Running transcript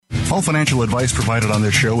All financial advice provided on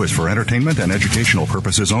this show is for entertainment and educational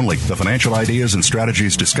purposes only. The financial ideas and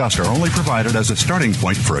strategies discussed are only provided as a starting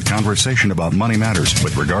point for a conversation about money matters.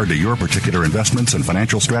 With regard to your particular investments and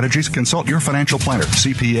financial strategies, consult your financial planner,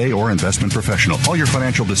 CPA, or investment professional. All your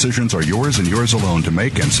financial decisions are yours and yours alone to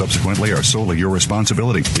make, and subsequently are solely your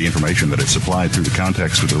responsibility. The information that is supplied through the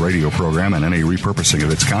context of the radio program and any repurposing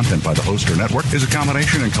of its content by the host or network is a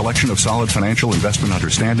combination and collection of solid financial investment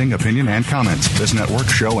understanding, opinion, and comments. This network,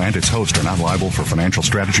 show, and its host are not liable for financial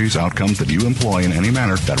strategies, outcomes that you employ in any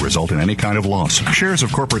manner that result in any kind of loss. Shares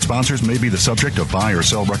of corporate sponsors may be the subject of buy or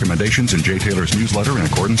sell recommendations in Jay Taylor's newsletter in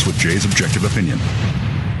accordance with Jay's objective opinion.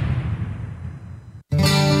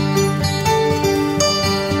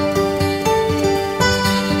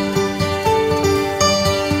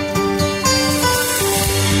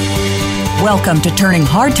 Welcome to Turning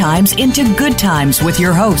Hard Times into Good Times with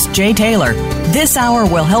your host, Jay Taylor. This hour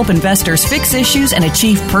will help investors fix issues and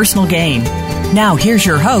achieve personal gain. Now, here's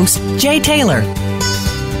your host, Jay Taylor.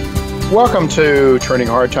 Welcome to Turning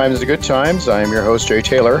Hard Times into Good Times. I'm your host, Jay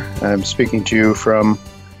Taylor. I'm speaking to you from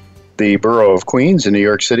the borough of Queens in New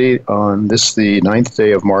York City on this, the 9th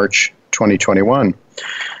day of March, 2021.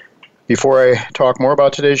 Before I talk more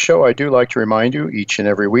about today's show, I do like to remind you each and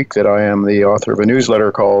every week that I am the author of a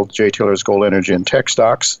newsletter called Jay Taylor's Gold, Energy, and Tech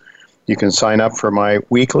Stocks. You can sign up for my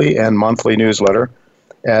weekly and monthly newsletter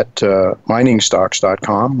at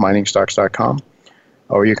miningstocks.com,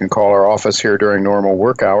 or you can call our office here during normal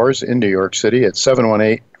work hours in New York City at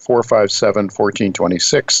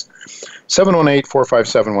 718-457-1426,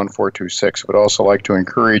 718-457-1426. Would also like to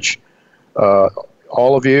encourage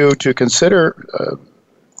all of you to consider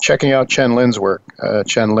checking out Chen Lin's work.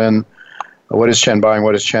 Chen Lin, what is Chen buying,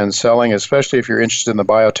 what is Chen selling, especially if you're interested in the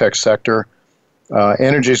biotech sector,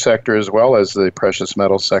 energy sector, as well as the precious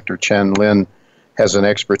metal sector. Chen Lin has an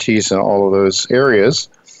expertise in all of those areas.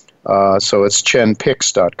 So it's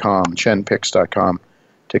chenpicks.com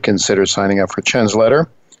to consider signing up for Chen's letter.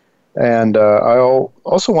 And I'll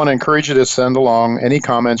also want to encourage you to send along any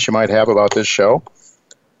comments you might have about this show,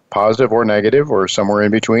 positive or negative or somewhere in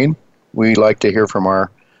between. We like to hear from our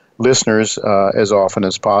listeners as often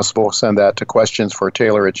as possible. Send that to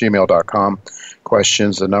questionsfortaylor@gmail.com.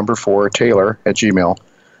 Questions, the number 4,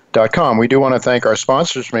 Taylor@gmail.com. We do want to thank our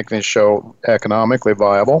sponsors for making this show economically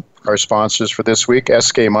viable. Our sponsors for this week,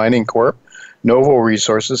 SK Mining Corp., Novo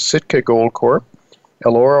Resources, Sitka Gold Corp.,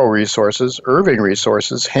 Eloro Resources, Irving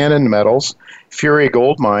Resources, Hannon Metals, Fury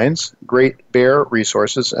Gold Mines, Great Bear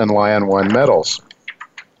Resources, and Lion One Metals.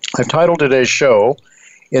 I've titled today's show,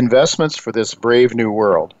 Investments for This Brave New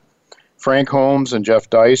World. Frank Holmes and Jeff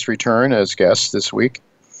Dice return as guests this week.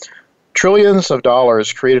 Trillions of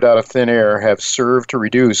dollars created out of thin air have served to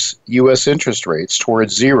reduce U.S. interest rates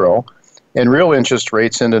towards zero and real interest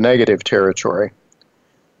rates into negative territory.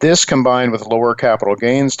 This, combined with lower capital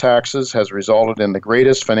gains taxes, has resulted in the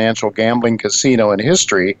greatest financial gambling casino in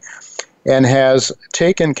history and has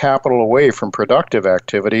taken capital away from productive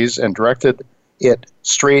activities and directed it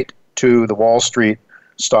straight to the Wall Street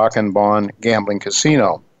stock and bond gambling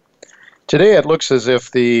casino. Today, it looks as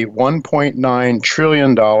if the $1.9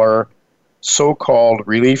 trillion so-called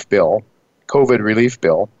relief bill, COVID relief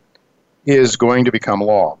bill, is going to become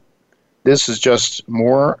law. This is just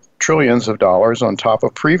more trillions of dollars on top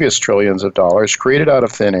of previous trillions of dollars created out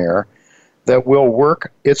of thin air that will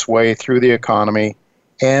work its way through the economy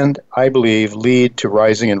and, I believe, lead to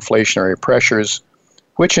rising inflationary pressures,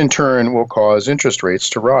 which in turn will cause interest rates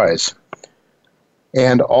to rise.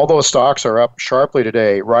 And although stocks are up sharply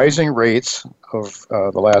today, rising rates of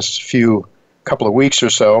the last couple of weeks or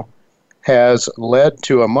so has led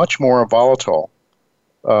to a much more volatile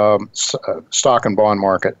stock and bond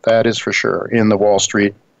market, that is for sure, in the Wall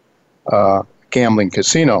Street gambling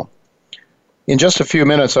casino. In just a few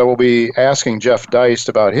minutes, I will be asking Jeff Dice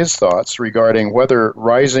about his thoughts regarding whether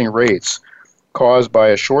rising rates caused by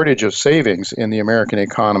a shortage of savings in the American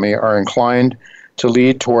economy are inclined to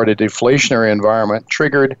lead toward a deflationary environment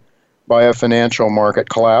triggered by a financial market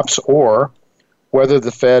collapse, or whether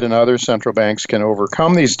the Fed and other central banks can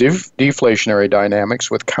overcome these deflationary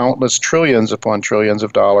dynamics with countless trillions upon trillions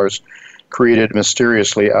of dollars created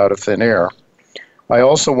mysteriously out of thin air. I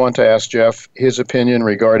also want to ask Jeff his opinion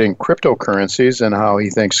regarding cryptocurrencies and how he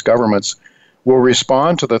thinks governments will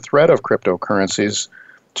respond to the threat of cryptocurrencies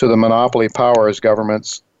to the monopoly powers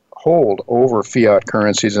governments hold over fiat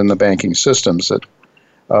currencies in the banking systems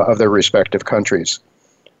of their respective countries.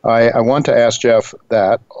 I want to ask Jeff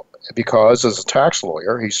that because, as a tax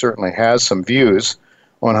lawyer, he certainly has some views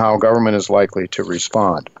on how government is likely to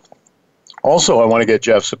respond. Also, I want to get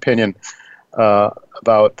Jeff's opinion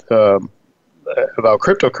about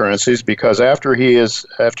cryptocurrencies because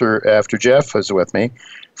after Jeff is with me,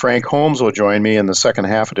 Frank Holmes will join me in the second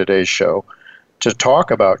half of today's show to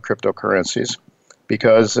talk about cryptocurrencies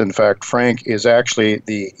because, in fact, Frank is actually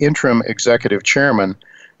the interim executive chairman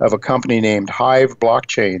of a company named Hive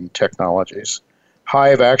Blockchain Technologies.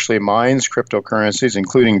 Hive actually mines cryptocurrencies,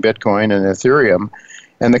 including Bitcoin and Ethereum,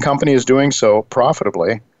 and the company is doing so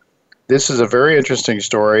profitably. This is a very interesting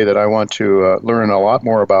story that I want to learn a lot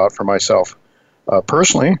more about for myself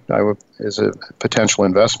personally, as a potential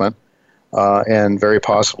investment, and very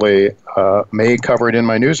possibly may cover it in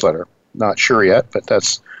my newsletter. Not sure yet, but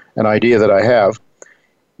that's an idea that I have.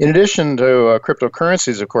 In addition to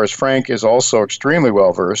cryptocurrencies, of course, Frank is also extremely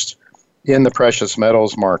well-versed in the precious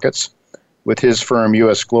metals markets, with his firm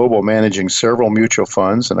U.S. Global managing several mutual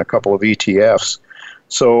funds and a couple of ETFs.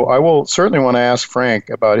 So I will certainly want to ask Frank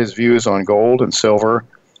about his views on gold and silver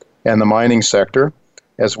and the mining sector,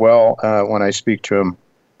 as well when I speak to him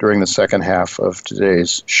during the second half of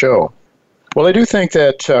today's show. Well, I do think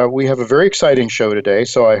that we have a very exciting show today,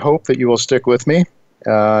 so I hope that you will stick with me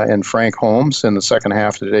and Frank Holmes in the second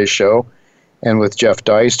half of today's show, and with Jeff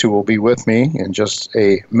Deist, who will be with me in just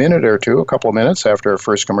a minute or two, a couple of minutes after our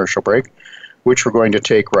first commercial break, which we're going to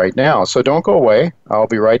take right now. So don't go away. I'll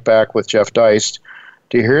be right back with Jeff Deist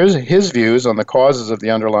to hear his views on the causes of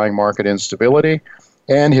the underlying market instability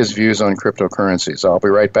and his views on cryptocurrencies. I'll be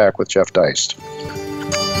right back with Jeff Deist.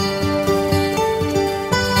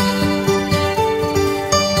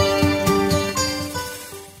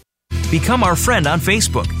 Become our friend on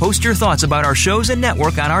Facebook. Post your thoughts about our shows and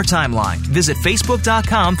network on our timeline. Visit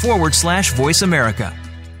facebook.com/Voice America.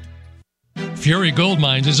 Fury Gold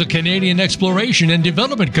Mines is a Canadian exploration and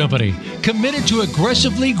development company committed to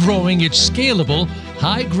aggressively growing its scalable,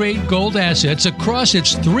 high-grade gold assets across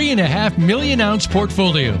its 3.5 million ounce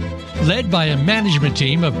portfolio. Led by a management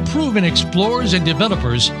team of proven explorers and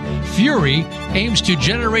developers, Fury aims to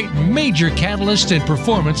generate major catalysts and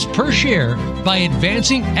performance per share by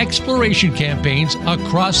advancing exploration campaigns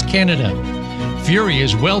across Canada. Fury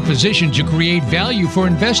is well positioned to create value for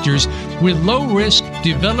investors with low-risk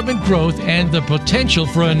development growth and the potential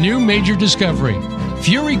for a new major discovery.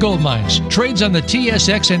 Fury Gold Mines trades on the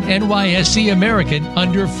TSX and NYSE American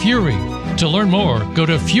under Fury. To learn more, go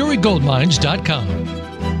to furygoldmines.com.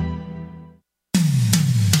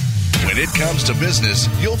 When it comes to business,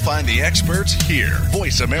 you'll find the experts here.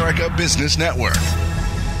 Voice America Business Network.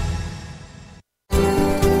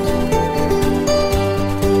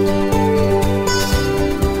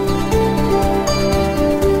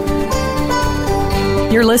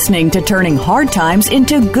 You're listening to Turning Hard Times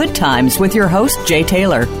into Good Times with your host, Jay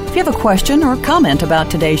Taylor. If you have a question or comment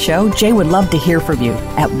about today's show, Jay would love to hear from you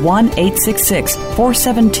at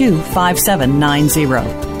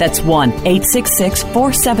 1-866-472-5790. That's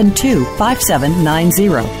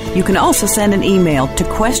 1-866-472-5790. You can also send an email to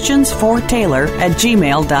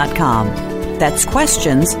questionsfortaylor@gmail.com. That's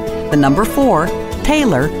questions, the number 4,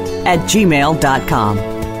 Taylor@gmail.com.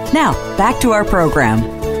 Now, back to our program.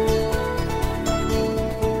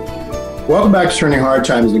 Welcome back to Turning Hard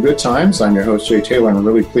Times into Good Times. I'm your host, Jay Taylor, and I'm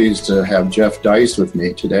really pleased to have Jeff Deist with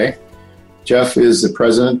me today. Jeff is the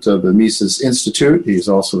president of the Mises Institute. He's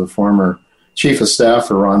also the former chief of staff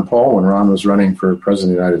for Ron Paul when Ron was running for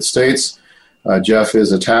president of the United States. Jeff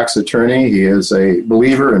is a tax attorney. He is a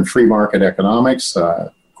believer in free market economics.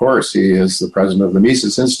 Of course, he is the president of the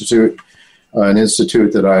Mises Institute, an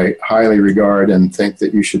institute that I highly regard and think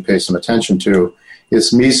that you should pay some attention to.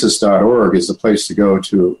 It's Mises.org is the place to go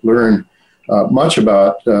to learn much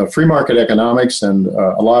about free market economics and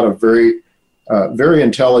a lot of very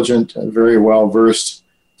intelligent, very well-versed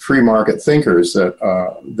free market thinkers that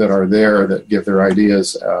are there that give their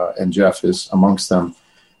ideas, and Jeff is amongst them,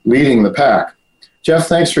 leading the pack. Jeff,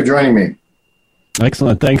 thanks for joining me.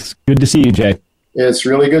 Excellent. Thanks. Good to see you, Jay. It's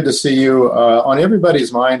really good to see you. On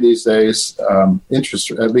everybody's mind these days,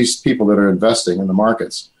 interest, at least people that are investing in the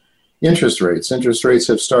markets, interest rates. Interest rates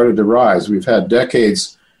have started to rise. We've had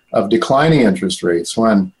decades of declining interest rates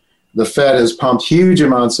when the Fed has pumped huge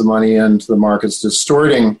amounts of money into the markets,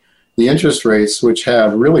 distorting the interest rates, which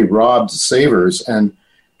have really robbed savers and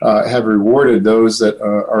have rewarded those that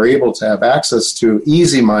are able to have access to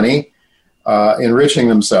easy money, enriching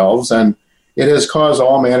themselves. And it has caused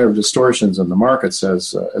all manner of distortions in the markets,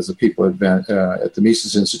 as the people at the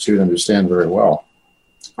Mises Institute understand very well.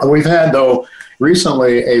 We've had, though,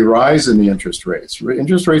 recently a rise in the interest rates.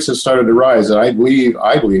 Interest rates have started to rise, and I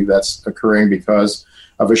believe that's occurring because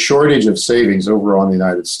of a shortage of savings overall in the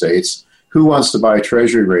United States. Who wants to buy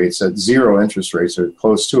treasury rates at zero interest rates or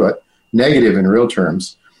close to it, negative in real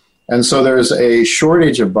terms? And so there's a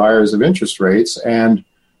shortage of buyers of interest rates, and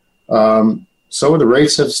So the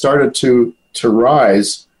rates have started to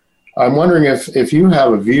rise. I'm wondering if you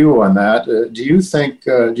have a view on that. Do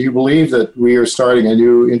you believe that we are starting a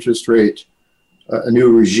new interest rate, a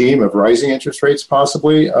new regime of rising interest rates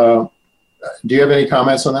possibly? Do you have any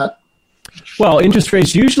comments on that? Well, interest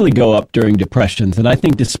rates usually go up during depressions, and I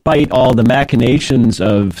think despite all the machinations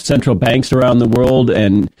of central banks around the world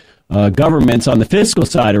and governments on the fiscal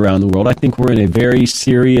side around the world, I think we're in a very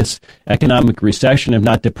serious economic recession, if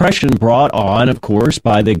not depression, brought on, of course,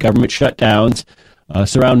 by the government shutdowns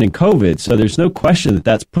surrounding COVID. So there's no question that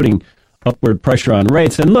that's putting upward pressure on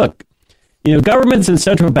rates. And look, governments and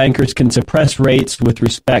central bankers can suppress rates with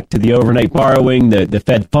respect to the overnight borrowing, the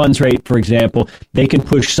Fed funds rate, for example. They can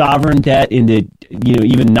push sovereign debt into,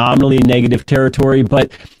 even nominally negative territory.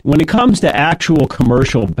 But when it comes to actual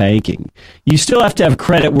commercial banking, you still have to have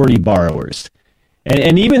creditworthy borrowers.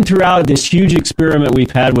 And even throughout this huge experiment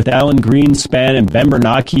we've had with Alan Greenspan and Ben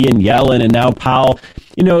Bernanke and Yellen and now Powell,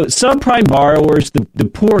 subprime borrowers,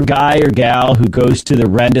 the poor guy or gal who goes to the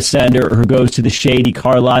rent-a-center or who goes to the shady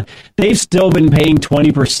car lot, they've still been paying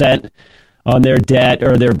 20% on their debt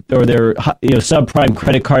or their subprime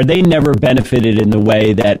credit card. They never benefited in the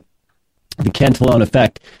way that the Cantillon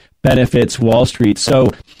effect benefits Wall Street.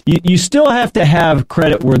 So you still have to have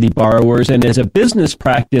creditworthy borrowers, and as a business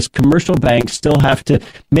practice, commercial banks still have to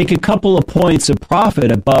make a couple of points of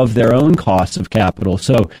profit above their own costs of capital.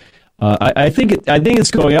 So I think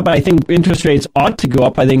it's going up. I think interest rates ought to go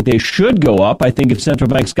up. I think they should go up. I think if central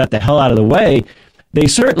banks got the hell out of the way, they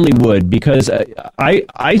certainly would, because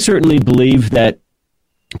I certainly believe that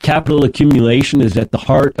capital accumulation is at the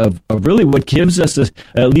heart of really what gives us,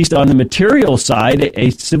 at least on the material side, a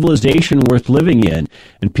civilization worth living in.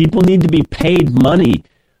 And people need to be paid money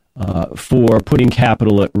for putting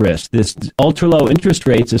capital at risk. This ultra-low interest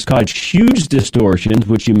rates has caused huge distortions,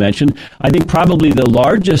 which you mentioned. I think probably the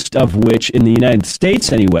largest of which in the United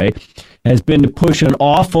States anyway has been to push an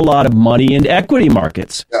awful lot of money into equity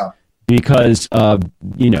markets. Yeah. Because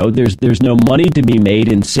there's no money to be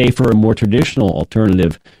made in safer and more traditional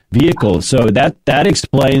alternative vehicles. So that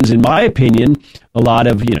explains, in my opinion, a lot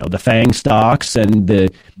of the FANG stocks and the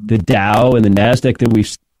Dow and the NASDAQ that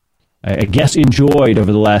we've, I guess, enjoyed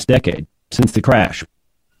over the last decade since the crash.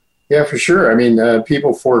 Yeah, for sure. I mean,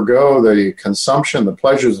 people forego the consumption, the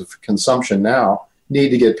pleasures of consumption now, need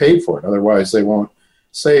to get paid for it. Otherwise, they won't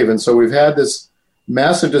save. And so we've had this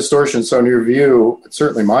massive distortion. So in your view,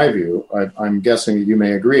 certainly my view, I'm guessing that you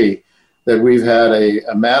may agree, that we've had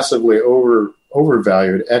a massively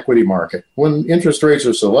overvalued equity market. When interest rates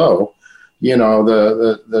are so low,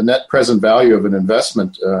 the net present value of an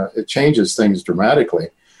investment, it changes things dramatically.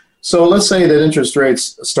 So let's say that interest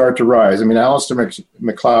rates start to rise. I mean, Alistair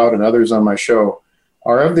McLeod and others on my show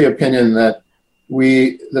are of the opinion that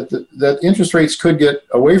that interest rates could get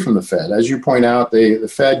away from the Fed. As you point out, the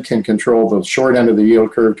Fed can control the short end of the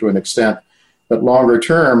yield curve to an extent, but longer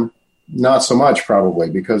term, not so much probably,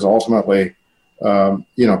 because ultimately,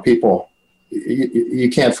 people, you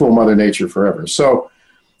can't fool Mother Nature forever. So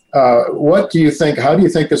what do you think, how do you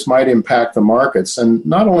think this might impact the markets, and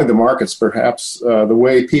not only the markets, perhaps the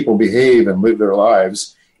way people behave and live their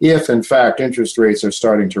lives, if in fact interest rates are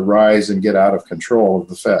starting to rise and get out of control of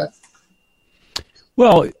the Fed?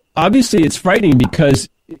 Well, obviously it's frightening because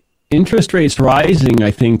interest rates rising, I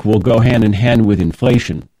think, will go hand in hand with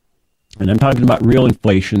inflation. And I'm talking about real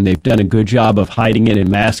inflation. They've done a good job of hiding it and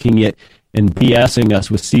masking it and BSing us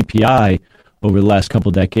with CPI over the last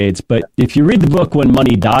couple decades. But if you read the book When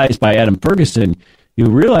Money Dies by Adam Ferguson,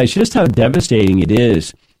 you'll realize just how devastating it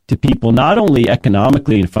is to people, not only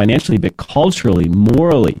economically and financially, but culturally,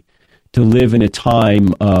 morally, to live in a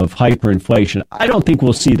time of hyperinflation. I don't think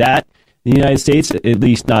we'll see that in the United States, at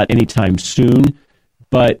least not anytime soon.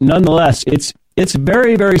 But nonetheless, it's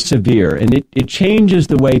very, very severe, and it changes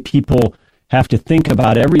the way people have to think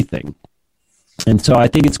about everything. And so I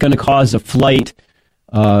think it's going to cause a flight,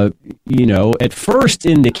 at first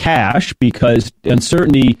into cash, because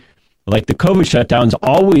uncertainty, like the COVID shutdowns,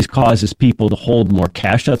 always causes people to hold more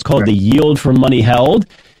cash. That's called the yield for money held.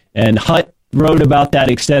 And Hutt wrote about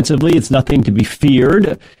that extensively. It's nothing to be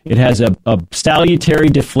feared. It has a salutary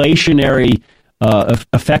deflationary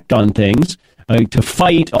effect on things to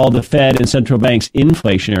fight all the Fed and central banks'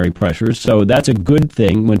 inflationary pressures. So that's a good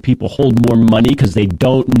thing when people hold more money because they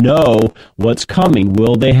don't know what's coming.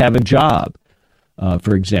 Will they have a job,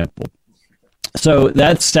 for example? So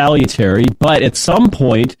that's salutary. But at some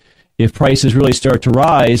point, if prices really start to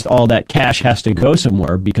rise, all that cash has to go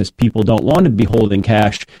somewhere because people don't want to be holding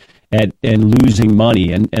cash and losing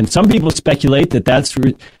money. And some people speculate that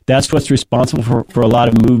that's what's responsible for a lot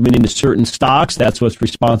of movement into certain stocks. That's what's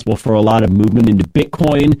responsible for a lot of movement into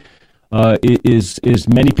Bitcoin. is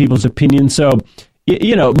many people's opinion. So,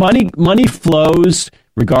 money flows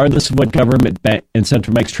regardless of what government and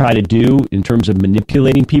central banks try to do in terms of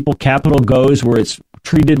manipulating people. Capital goes where it's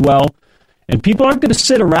treated well, and people aren't going to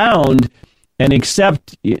sit around and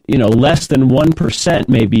accept, less than 1%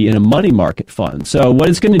 maybe in a money market fund. So what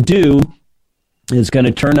it's going to do is going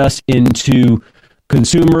to turn us into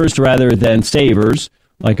consumers rather than savers,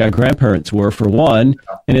 like our grandparents were, for one,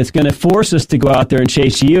 and it's going to force us to go out there and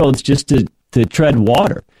chase yields just to tread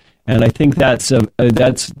water. And I think that's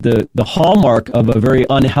the hallmark of a very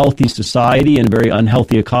unhealthy society and a very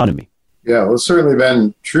unhealthy economy. Yeah, well, it's certainly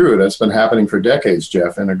been true. That's been happening for decades,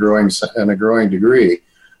 Jeff, in a growing degree.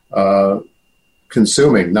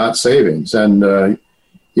 Consuming, not savings, and I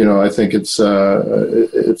think it's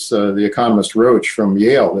the economist Roach from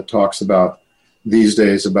Yale that talks about these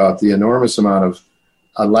days about the enormous amount of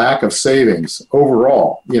a lack of savings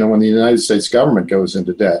overall. When the United States government goes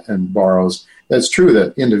into debt and borrows, that's true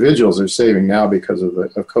that individuals are saving now because of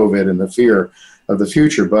COVID and the fear of the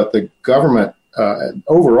future, but the government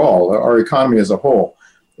overall, our economy as a whole,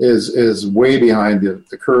 is way behind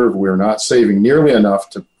the curve. We're not saving nearly enough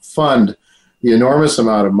to fund the enormous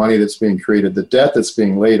amount of money that's being created, the debt that's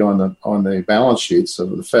being laid on the balance sheets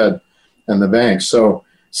of the Fed and the banks. So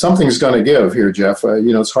something's going to give here, Jeff.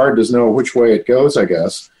 It's hard to know which way it goes, I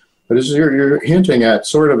guess. But you're hinting at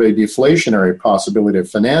sort of a deflationary possibility, a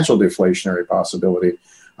financial deflationary possibility,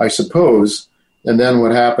 I suppose. And then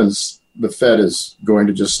what happens? The Fed is going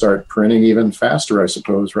to just start printing even faster, I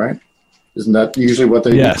suppose, right? Isn't that usually what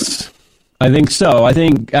they do? Yes, I think so. I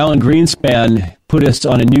think Alan Greenspan put us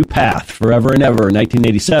on a new path forever and ever. In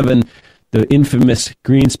 1987, the infamous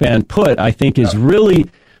Greenspan put, I think, is really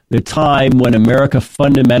the time when America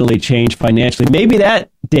fundamentally changed financially. Maybe that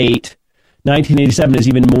date, 1987, is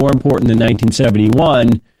even more important than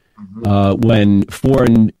 1971, when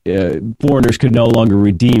foreigners could no longer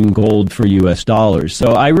redeem gold for U.S. dollars. So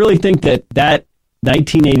I really think that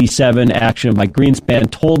 1987 action by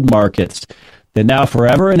Greenspan told markets that now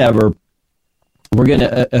forever and ever, we're going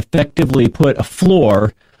to effectively put a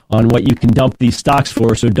floor on what you can dump these stocks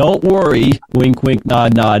for. So don't worry, wink, wink,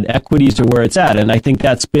 nod, nod, equities are where it's at. And I think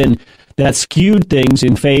that skewed things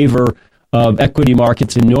in favor of equity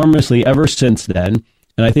markets enormously ever since then.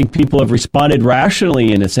 And I think people have responded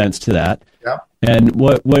rationally in a sense to that. Yeah. And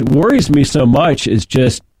what worries me so much is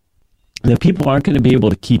just that people aren't going to be able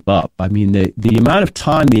to keep up. I mean, the amount of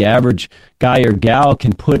time the average guy or gal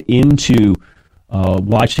can put into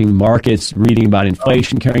watching markets, reading about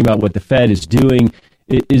inflation, caring about what the Fed is doing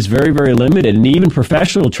is very, very limited. And even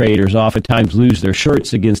professional traders oftentimes lose their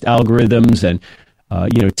shirts against algorithms. And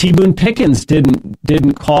T. Boone Pickens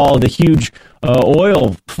didn't call the huge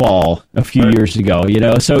oil fall a few years ago.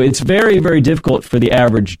 So it's very, very difficult for the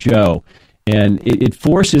average Joe, and it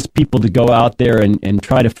forces people to go out there and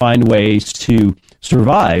try to find ways to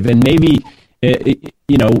survive. And maybe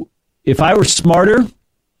if I were smarter,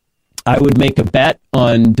 I would make a bet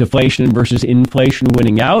on deflation versus inflation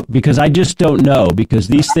winning out, because I just don't know, because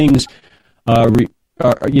these things are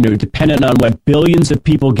dependent on what billions of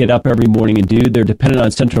people get up every morning and do. They're dependent on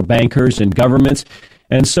central bankers and governments.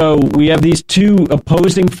 And so we have these two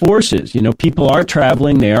opposing forces. People aren't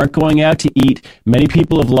traveling. They aren't going out to eat. Many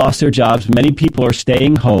people have lost their jobs. Many people are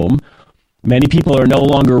staying home. Many people are no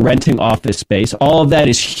longer renting office space. All of that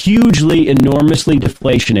is hugely, enormously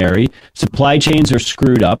deflationary. Supply chains are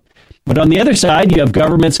screwed up. But on the other side, you have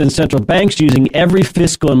governments and central banks using every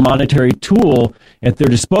fiscal and monetary tool at their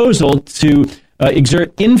disposal to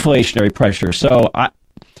exert inflationary pressure. So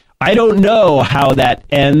I don't know how that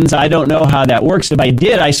ends. I don't know how that works. If I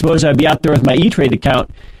did, I suppose I'd be out there with my E-Trade account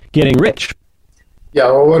getting rich. Yeah,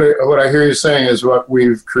 well, what I hear you saying is what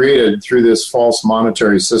we've created through this false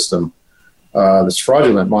monetary system, this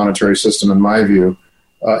fraudulent monetary system, in my view,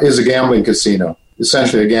 is a gambling casino,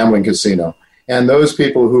 essentially a gambling casino. And those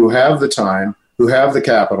people who have the time, who have the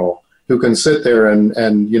capital, who can sit there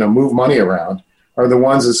and move money around, are the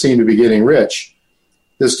ones that seem to be getting rich.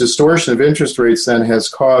 This distortion of interest rates then has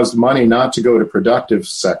caused money not to go to productive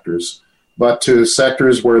sectors, but to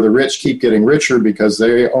sectors where the rich keep getting richer because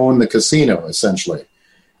they own the casino, essentially,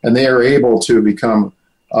 and they are able to become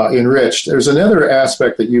enriched. There's another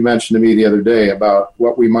aspect that you mentioned to me the other day about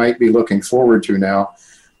what we might be looking forward to now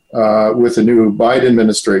with the new Biden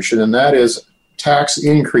administration, and that is tax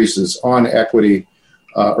increases on equity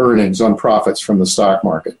earnings, on profits from the stock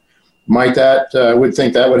market. Would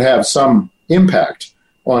think that would have some impact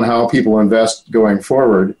on how people invest going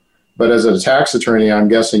forward. But as a tax attorney, I'm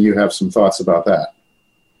guessing you have some thoughts about that.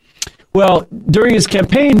 Well, during his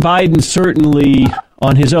campaign, Biden certainly,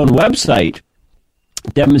 on his own website,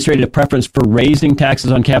 demonstrated a preference for raising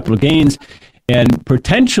taxes on capital gains and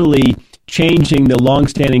potentially changing the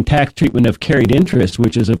longstanding tax treatment of carried interest,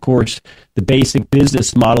 which is, of course, the basic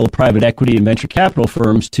business model of private equity and venture capital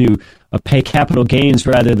firms to pay capital gains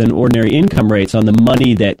rather than ordinary income rates on the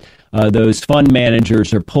money that those fund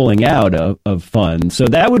managers are pulling out of funds. So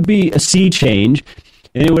that would be a sea change.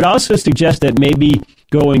 And it would also suggest that maybe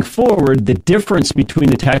going forward, the difference between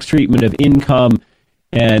the tax treatment of income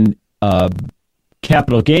and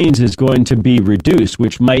capital gains is going to be reduced,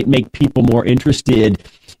 which might make people more interested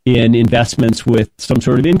in investments with some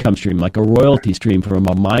sort of income stream, like a royalty stream from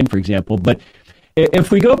a mine, for example. But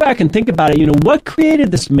if we go back and think about it, what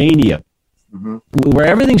created this mania where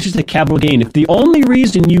everything's just a capital gain? If the only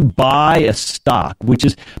reason you buy a stock, which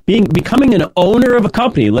is becoming an owner of a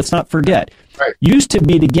company, let's not forget, used to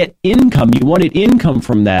be to get income. You wanted income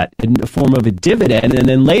from that in the form of a dividend, and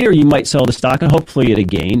then later you might sell the stock and hopefully at a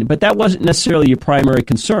gain, but that wasn't necessarily your primary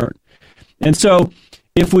concern. And so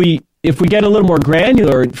if we get a little more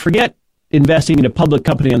granular, forget investing in a public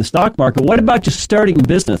company on the stock market, what about just starting a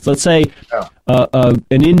business? Let's say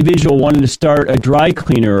an individual wanted to start a dry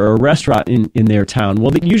cleaner or a restaurant in their town.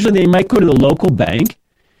 Well, usually they might go to the local bank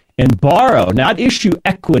and borrow, not issue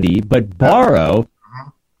equity, but borrow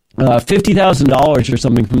 $50,000 or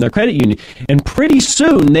something from their credit union. And pretty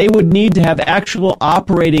soon they would need to have actual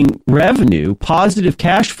operating revenue, positive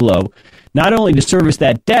cash flow, not only to service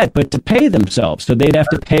that debt, but to pay themselves. So they'd have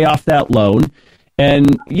to pay off that loan.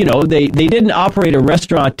 And, they didn't operate a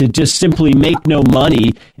restaurant to just simply make no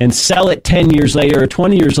money and sell it 10 years later or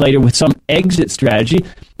 20 years later with some exit strategy.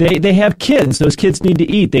 They have kids. Those kids need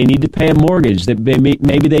to eat. They need to pay a mortgage.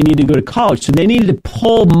 Maybe they need to go to college. So they needed to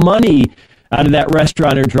pull money out of that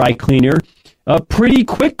restaurant or dry cleaner pretty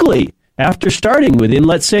quickly after starting within,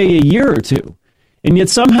 let's say, a year or two. And yet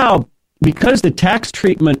somehow, because the tax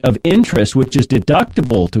treatment of interest, which is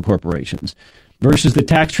deductible to corporations, versus the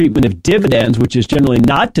tax treatment of dividends, which is generally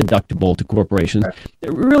not deductible to corporations,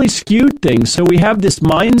 it really skewed things. So we have this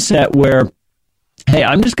mindset where, hey,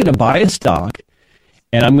 I'm just going to buy a stock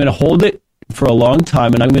and I'm going to hold it for a long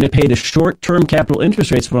time and I'm going to pay the short-term capital interest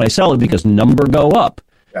rates when I sell it because number go up.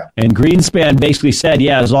 Yeah. And Greenspan basically said,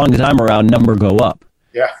 as long as I'm around, number go up.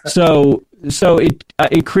 Yeah. So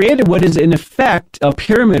it created what is in effect a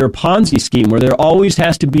pyramid or Ponzi scheme where there always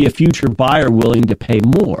has to be a future buyer willing to pay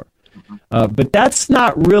more. But that's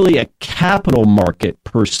not really a capital market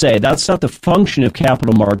per se. That's not the function of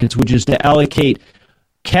capital markets, which is to allocate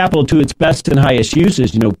capital to its best and highest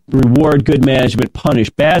uses, reward good management, punish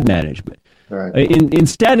bad management. Right.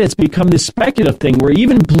 Instead, it's become this speculative thing where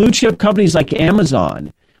even blue chip companies like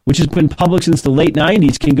Amazon, which has been public since the late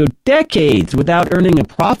 90s, can go decades without earning a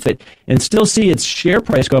profit and still see its share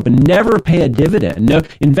price go up and never pay a dividend. No,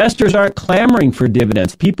 investors aren't clamoring for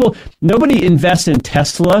dividends. Nobody invests in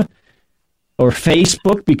Tesla or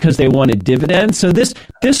Facebook because they want a dividend. So this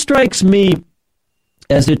strikes me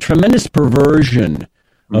as a tremendous perversion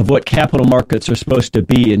of what capital markets are supposed to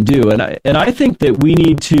be and do. And I think that we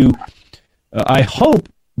need to, I hope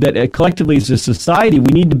that collectively as a society,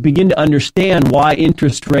 we need to begin to understand why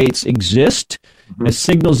interest rates exist as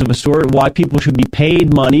signals of a sort, why people should be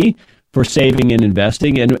paid money for saving and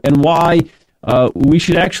investing, and why we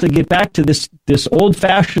should actually get back to this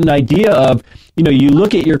old-fashioned idea of, you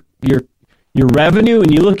look at your revenue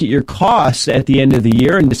and you look at your costs at the end of the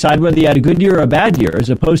year and decide whether you had a good year or a bad year, as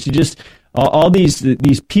opposed to just all these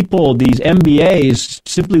people, these MBAs,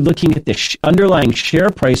 simply looking at the underlying share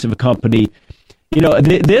price of a company.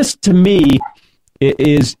 This to me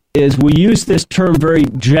is we use this term very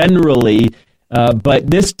generally,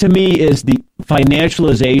 but this to me is the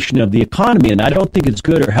financialization of the economy, and I don't think it's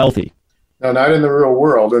good or healthy. No, not in the real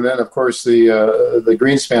world. And then, of course, the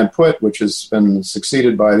Greenspan put, which has been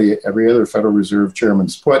succeeded by every other Federal Reserve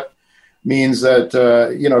chairman's put, means that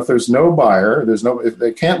if there's no buyer, if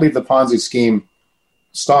they can't leave the Ponzi scheme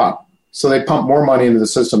stop. So they pump more money into the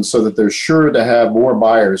system so that they're sure to have more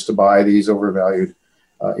buyers to buy these overvalued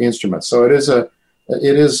instruments. So it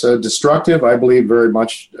is destructive. I believe very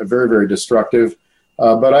much, very, very destructive.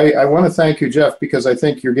 But I want to thank you, Jeff, because I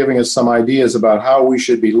think you're giving us some ideas about how we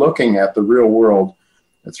should be looking at the real world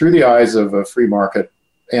through the eyes of a free market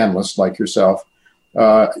analyst like yourself.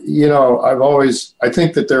 I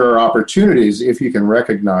think that there are opportunities if you can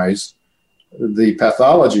recognize the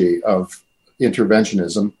pathology of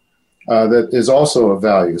interventionism that is also of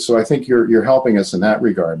value. So I think you're helping us in that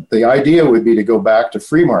regard. The idea would be to go back to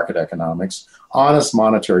free market economics, honest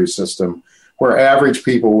monetary system, where average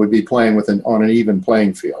people would be playing on an even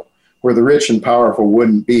playing field, where the rich and powerful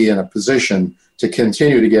wouldn't be in a position to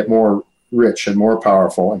continue to get more rich and more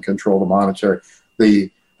powerful and control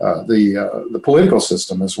the the political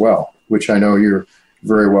system as well, which I know you're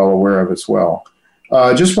very well aware of as well.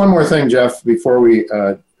 Just one more thing, Jeff, before we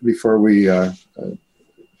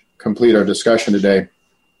complete our discussion today.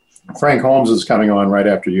 Frank Holmes is coming on right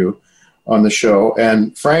after you on the show,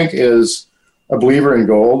 and Frank is a believer in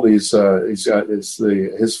gold. He's got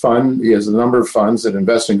his fund. He has a number of funds that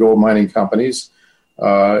invest in gold mining companies.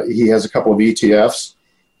 He has a couple of ETFs.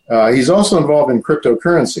 He's also involved in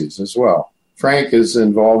cryptocurrencies as well. Frank is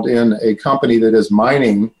involved in a company that is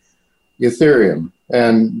mining Ethereum,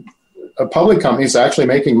 and a public company is actually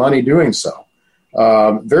making money doing so.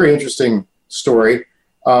 Very interesting story.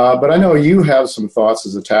 But I know you have some thoughts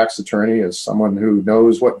as a tax attorney, as someone who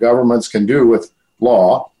knows what governments can do with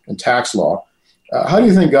law and tax law. How do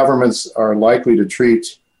you think governments are likely to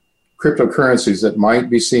treat cryptocurrencies that might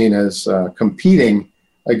be seen as competing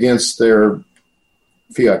against their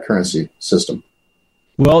fiat currency system?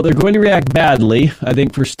 Well, they're going to react badly, I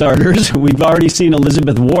think, for starters. We've already seen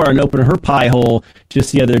Elizabeth Warren open her pie hole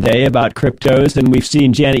just the other day about cryptos, and we've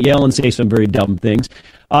seen Janet Yellen say some very dumb things.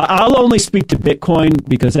 I'll only speak to Bitcoin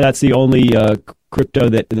because that's the only crypto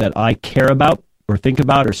that I care about or think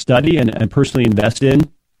about or study and personally invest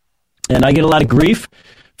in. And I get a lot of grief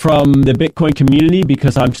from the Bitcoin community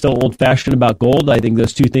because I'm still old-fashioned about gold. I think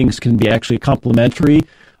those two things can be actually complementary.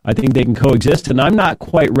 I think they can coexist, and I'm not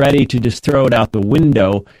quite ready to just throw it out the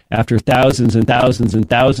window after thousands and thousands and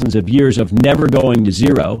thousands of years of never going to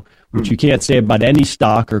zero, which you can't say about any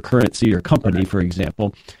stock or currency or company, for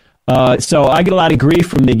example. So I get a lot of grief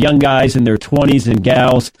from the young guys in their 20s and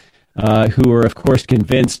gals who are, of course,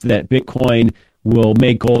 convinced that Bitcoin will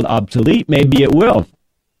make gold obsolete. Maybe it will.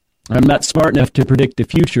 I'm not smart enough to predict the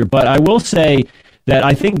future, but I will say that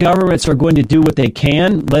I think governments are going to do what they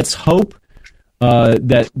can. Let's hope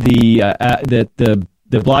that the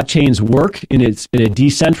blockchains work in a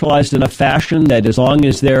decentralized enough fashion that as long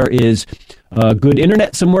as there is good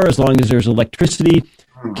internet somewhere, as long as there's electricity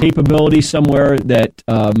capability somewhere, that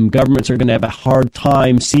governments are going to have a hard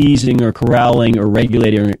time seizing or corralling or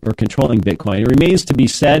regulating or controlling Bitcoin. It remains to be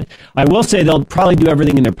said. I will say they'll probably do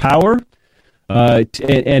everything in their power.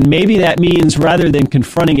 And maybe that means rather than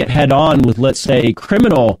confronting it head on with, let's say,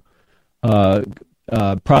 criminal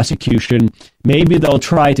prosecution, maybe they'll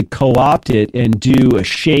try to co-opt it and do a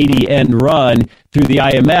shady end run through the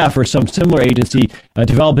IMF or some similar agency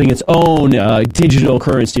developing its own digital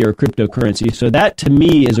currency or cryptocurrency. So that, to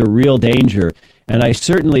me, is a real danger. And I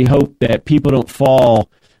certainly hope that people don't fall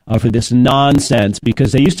for this nonsense,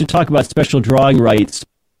 because they used to talk about special drawing rights.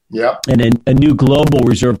 Yep. And a new global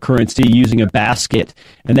reserve currency using a basket.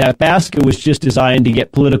 And that basket was just designed to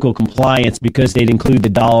get political compliance because they'd include the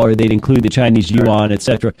dollar, they'd include the Chinese yuan,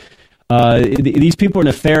 etc. These people are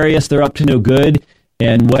nefarious. They're up to no good.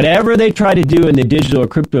 And whatever they try to do in the digital or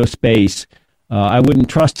crypto space, I wouldn't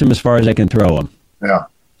trust them as far as I can throw them. Yeah,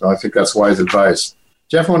 I think that's wise advice.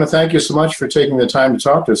 Jeff, I want to thank you so much for taking the time to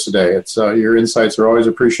talk to us today. It's your insights are always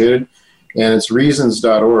appreciated. And it's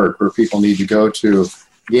reasons.org where people need to go to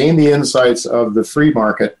gain the insights of the free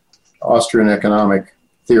market Austrian economic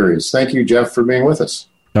theories. Thank you, Jeff, for being with us.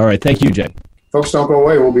 All right. Thank you, Jay. Folks, don't go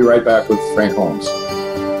away. We'll be right back with Frank Holmes.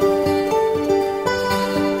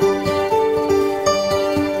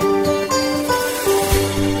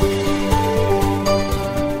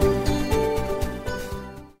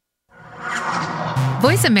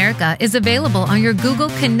 Voice America is available on your Google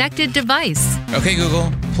connected device. Okay,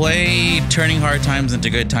 Google, play Turning Hard Times into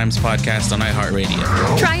Good Times podcast on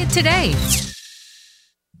iHeartRadio. Try it today.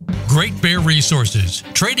 Great Bear Resources,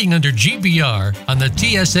 trading under GBR on the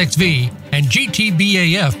TSXV and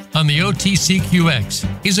GTBAF on the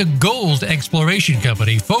OTCQX, is a gold exploration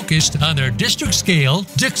company focused on their district-scale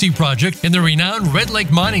Dixie project in the renowned Red Lake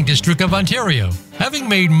Mining District of Ontario. Having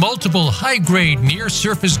made multiple high-grade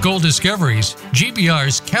near-surface gold discoveries,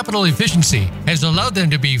 GBR's capital efficiency has allowed them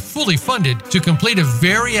to be fully funded to complete a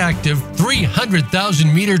very active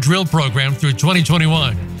 300,000-meter drill program through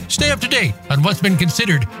 2021. Stay up to date on what's been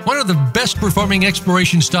considered one of the best-performing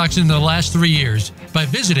exploration stocks in the last 3 years by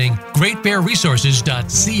visiting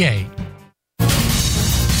GreatBearResources.ca.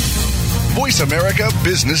 Voice America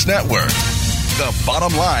Business Network, the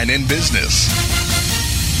bottom line in business.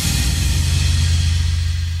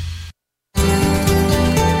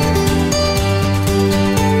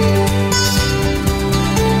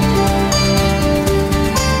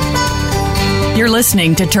 You're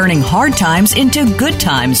listening to Turning Hard Times into Good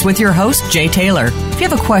Times with your host, Jay Taylor. If you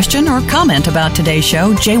have a question or comment about today's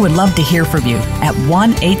show, Jay would love to hear from you at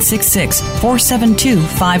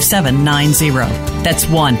 1-866-472-5790. That's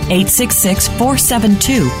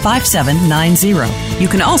 1-866-472-5790. You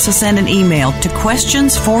can also send an email to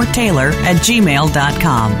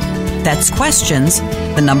questionsfortaylor@gmail.com. That's questions,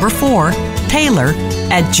 the number 4,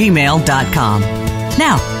 Taylor@gmail.com.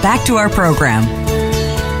 Now, back to our program.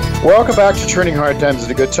 Welcome back to Turning Hard Times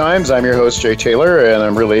into Good Times. I'm your host, Jay Taylor, and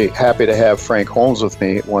I'm really happy to have Frank Holmes with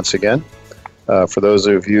me once again. For those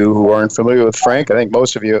of you who aren't familiar with Frank, I think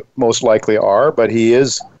most of you most likely are, but he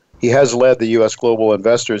has led the U.S. Global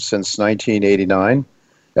Investors since 1989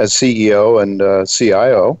 as CEO and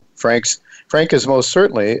CIO. Frank is most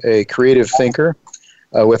certainly a creative thinker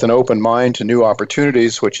with an open mind to new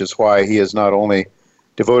opportunities, which is why he is not only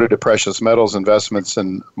devoted to precious metals investments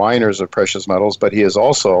and miners of precious metals, but he is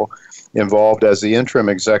also involved as the interim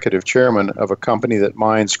executive chairman of a company that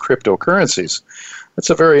mines cryptocurrencies. It's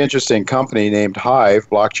a very interesting company named Hive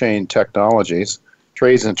Blockchain Technologies,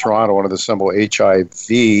 trades in Toronto under the symbol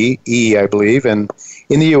HIVE, I believe, and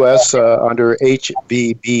in the U.S. Under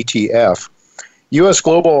HBBTF. U.S.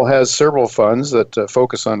 Global has several funds that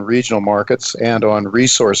focus on regional markets and on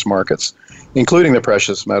resource markets, including the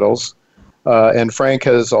precious metals. And Frank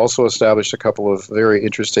has also established a couple of very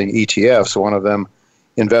interesting ETFs, one of them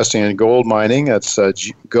investing in gold mining. That's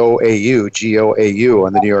GOAU, G-O-A-U,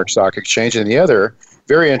 on the New York Stock Exchange. And the other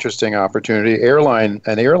very interesting opportunity, an airline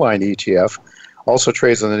ETF, also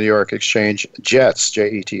trades on the New York Exchange. JETS,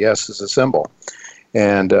 J-E-T-S is the symbol.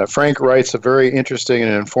 And Frank writes a very interesting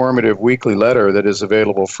and informative weekly letter that is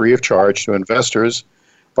available free of charge to investors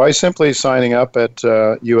by simply signing up at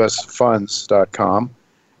usfunds.com.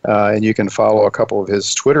 And you can follow a couple of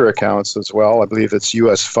his Twitter accounts as well. I believe it's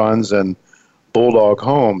US Funds and Bulldog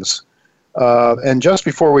Homes. And just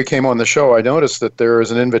before we came on the show, I noticed that there is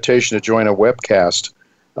an invitation to join a webcast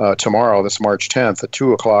tomorrow, this March 10th, at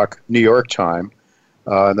 2 o'clock New York time.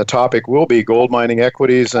 And the topic will be gold mining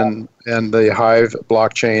equities and the Hive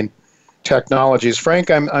blockchain technologies. Frank,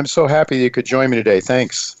 I'm so happy you could join me today.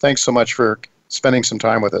 Thanks so much for spending some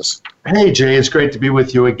time with us. Hey, Jay, it's great to be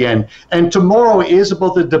with you again. And tomorrow is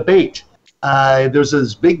about the debate. There's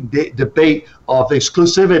this big debate of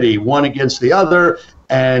exclusivity, one against the other,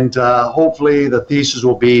 and hopefully the thesis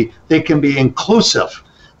will be they can be inclusive.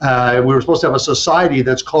 We were supposed to have a society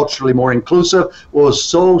that's culturally more inclusive. Well,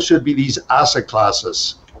 so should be these asset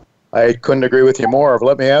classes. I couldn't agree with you more. But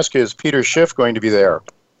let me ask you, is Peter Schiff going to be there?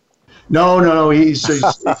 No, he's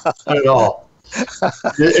not at all.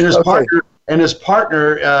 And his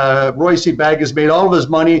partner, Royce Bagg, has made all of his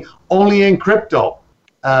money only in crypto.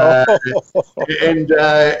 And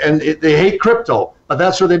they hate crypto, but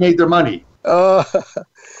that's where they made their money. Well,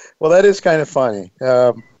 that is kind of funny.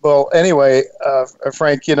 Well, anyway,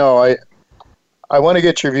 Frank, I want to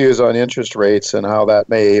get your views on interest rates and how that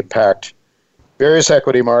may impact various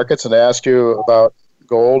equity markets, and ask you about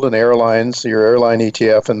gold and airlines, your airline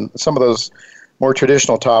ETF, and some of those more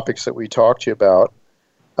traditional topics that we talked to you about.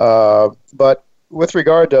 But with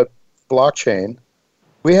regard to blockchain,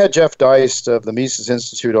 we had Jeff Deist of the Mises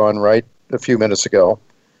Institute on right a few minutes ago.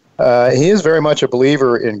 He is very much a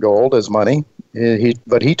believer in gold as money,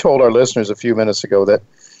 but he told our listeners a few minutes ago that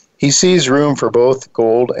he sees room for both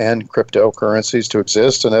gold and cryptocurrencies to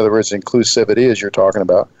exist. In other words, inclusivity, as you're talking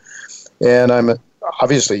about. And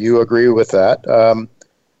obviously you agree with that.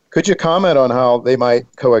 Could you comment on how they might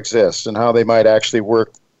coexist and how they might actually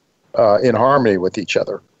work in harmony with each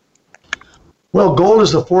other? Well, gold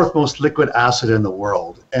is the fourth most liquid asset in the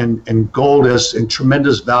world, and gold is in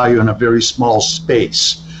tremendous value in a very small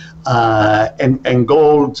space. And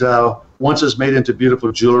gold, once it's made into beautiful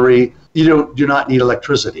jewelry, you do not need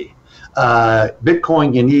electricity.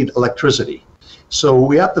 Bitcoin, you need electricity. So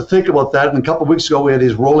we have to think about that. And a couple of weeks ago, we had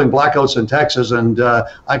these rolling blackouts in Texas, and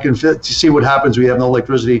I can see what happens when we have no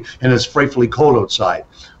electricity and it's frightfully cold outside.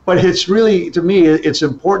 But it's really, to me, it's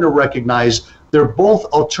important to recognize they're both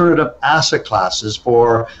alternative asset classes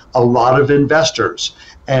for a lot of investors.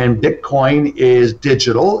 And Bitcoin is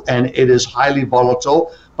digital and it is highly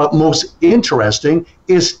volatile. But most interesting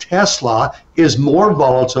is Tesla is more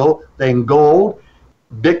volatile than gold,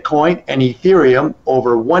 Bitcoin, and Ethereum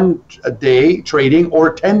over 1 day trading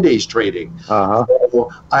or 10 days trading. So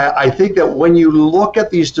I think that when you look at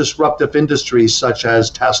these disruptive industries such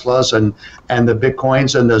as Teslas and the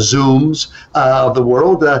Bitcoins and the Zooms of the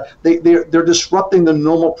world, they're disrupting the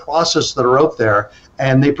normal process that are out there.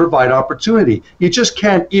 and they provide opportunity. You just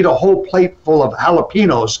can't eat a whole plate full of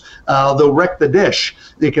jalapenos. They'll wreck the dish.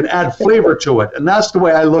 They can add flavor to it. And that's the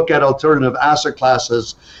way I look at alternative asset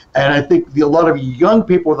classes. And I think a lot of young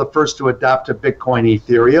people are the first to adapt to Bitcoin,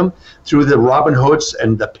 Ethereum through the Robinhoods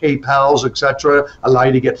and the PayPals, etc., allow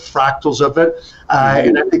you to get fractals of it.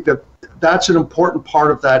 And I think that's an important part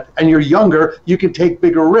of that. And you're younger, you can take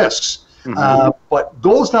bigger risks. But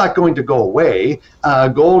gold's not going to go away.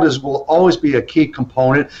 Gold will always be a key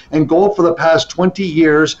component. And gold for the past 20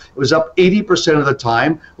 years, it was up 80% of the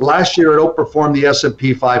time. Last year, it outperformed the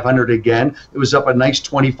S&P 500 again. It was up a nice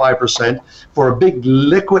 25%. For a big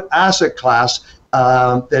liquid asset class,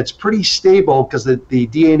 that's pretty stable because the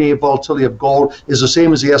DNA volatility of gold is the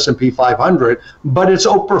same as the S&P 500, but it's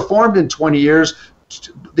outperformed in 20 years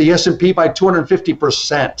the S&P by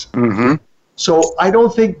 250%. So I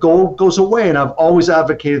don't think gold goes away, and I've always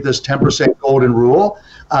advocated this 10% golden rule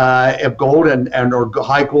of gold and or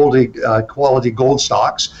high quality gold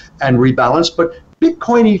stocks and rebalance. But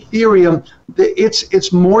Bitcoin, Ethereum,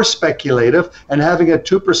 it's more speculative, and having a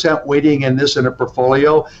 2% weighting in a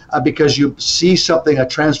portfolio because you see a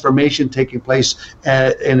transformation taking place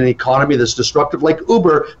in an economy that's disruptive, like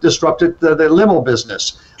Uber disrupted the limo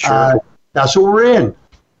business. Sure. That's what we're in.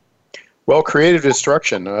 Well, creative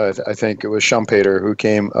destruction, I think it was Schumpeter who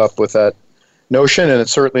came up with that notion, and it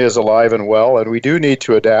certainly is alive and well, and we do need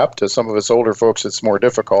to adapt. To some of us older folks, it's more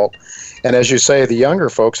difficult. And as you say, the younger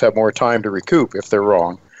folks have more time to recoup if they're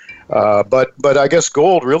wrong. But I guess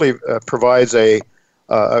gold really provides it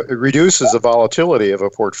reduces the volatility of a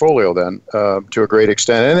portfolio then to a great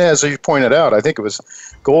extent. And as you pointed out, I think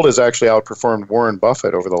gold has actually outperformed Warren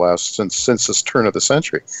Buffett over the last since this turn of the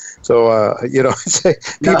century. So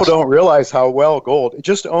people don't realize how well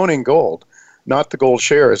just owning gold, not the gold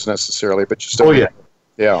shares necessarily, but just owning it.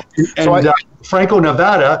 Yeah. And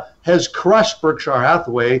Franco-Nevada has crushed Berkshire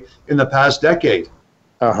Hathaway in the past decade.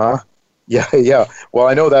 Yeah. Well,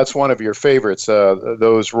 I know that's one of your favorites,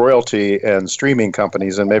 those royalty and streaming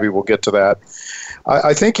companies, and maybe we'll get to that.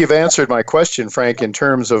 I think you've answered my question, Frank, in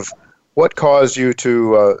terms of what caused you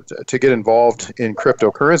to get involved in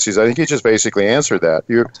cryptocurrencies. I think you just basically answered that.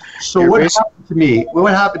 What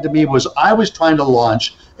happened to me was I was trying to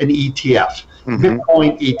launch an ETF,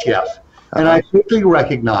 Bitcoin ETF, and I quickly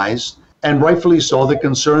recognized, and rightfully so, the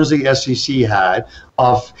concerns the SEC had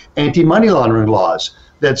of anti-money laundering laws,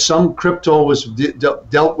 that some crypto was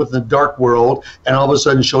dealt with in the dark world and all of a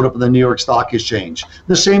sudden showed up in the New York Stock Exchange.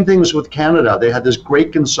 The same thing was with Canada. They had this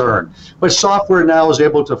great concern. But software now is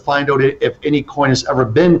able to find out if any coin has ever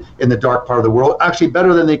been in the dark part of the world, actually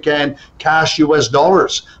better than they can cash US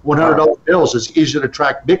dollars, $100 bills. It's easier to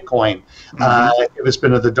track Bitcoin if it's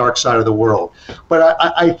been at the dark side of the world. But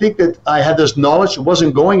I think that I had this knowledge. It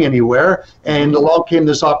wasn't going anywhere, and along came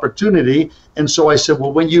this opportunity. And so I said,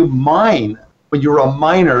 well, when you're a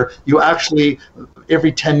miner, you actually, every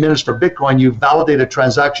 10 minutes for Bitcoin, you validate a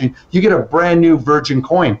transaction, you get a brand new virgin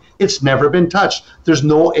coin. It's never been touched. There's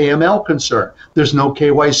no AML concern. There's no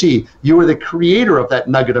KYC. You are the creator of that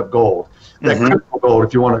nugget of gold, that crypto gold,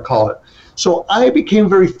 if you want to call it. So I became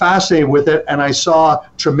very fascinated with it, and I saw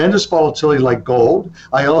tremendous volatility like gold.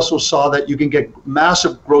 I also saw that you can get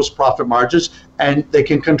massive gross profit margins, and they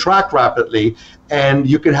can contract rapidly, and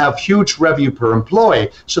you can have huge revenue per employee.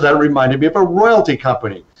 So that reminded me of a royalty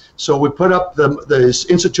company. So we put up the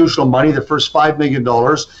institutional money, the first $5 million,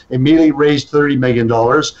 immediately raised $30 million,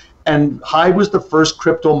 and Hive was the first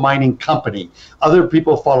crypto mining company. Other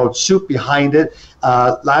people followed suit behind it.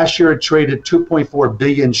 Last year, it traded 2.4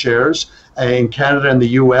 billion shares in Canada and the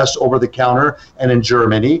U.S. over the counter and in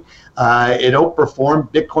Germany. It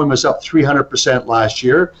outperformed. Bitcoin was up 300% last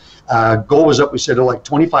year. Gold was up, we said, like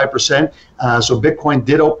 25%. So Bitcoin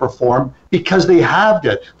did outperform because they halved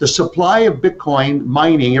it. The supply of Bitcoin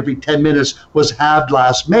mining every 10 minutes was halved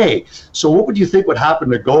last May. So what would you think would happen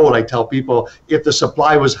to gold, I tell people, if the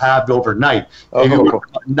supply was halved overnight?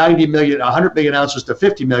 90 million, 100 million ounces to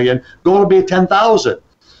 50 million, gold would be at 10,000.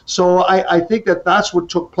 So I think that's what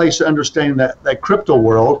took place in understanding that crypto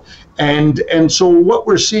world. And so what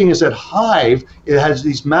we're seeing is that Hive, it has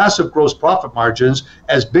these massive gross profit margins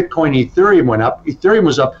as Bitcoin, Ethereum went up. Ethereum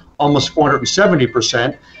was up almost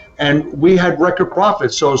 470%, and we had record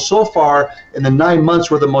profits. So far in the 9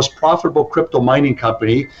 months, we're the most profitable crypto mining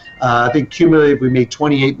company. I think cumulatively we made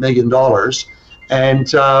 $28 million.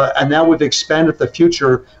 And now we've expanded the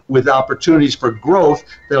future with opportunities for growth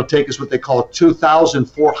that'll take us what they call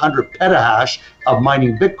 2,400 petahash of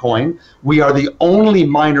mining Bitcoin. We are the only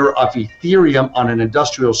miner of Ethereum on an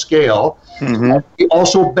industrial scale. We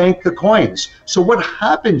also bank the coins. So what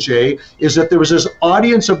happened, Jay, is that there was this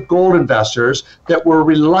audience of gold investors that were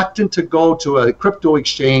reluctant to go to a crypto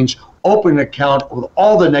exchange, open an account with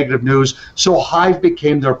all the negative news. So Hive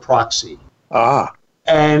became their proxy.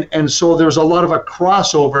 And so there's a lot of a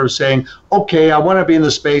crossover saying, okay, I want to be in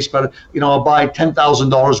the space, but I'll buy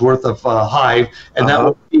 $10,000 worth of Hive, and that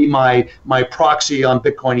will be my proxy on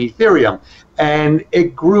Bitcoin, Ethereum. And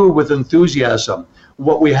it grew with enthusiasm.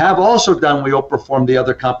 What we have also done, we outperformed the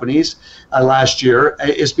other companies last year,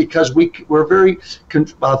 is because we're very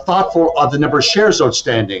thoughtful of the number of shares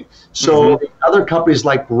outstanding. So other companies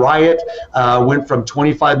like Riot went from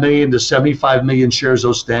 25 million to 75 million shares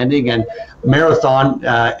outstanding, and Marathon,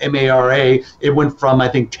 MARA, it went from, I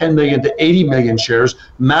think, 10 million to 80 million shares,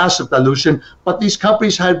 massive dilution. But these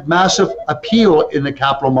companies had massive appeal in the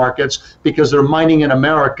capital markets because they're mining in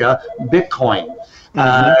America Bitcoin.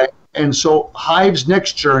 And so Hive's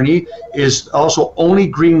next journey is also only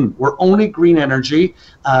green. We're only green energy,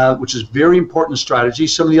 which is very important strategy.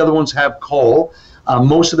 Some of the other ones have coal.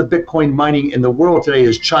 Most of the Bitcoin mining in the world today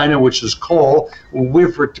is China, which is coal.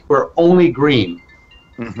 We're only green.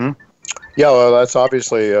 Yeah, well, that's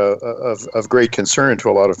obviously of great concern to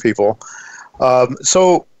a lot of people.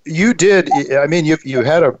 So you did. I mean, you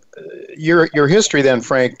had your history then,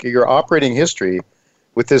 Frank. Your operating history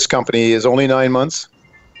with this company is only 9 months.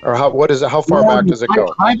 Or how far back does it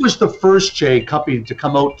go? Hive was the first company to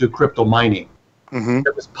come out to crypto mining.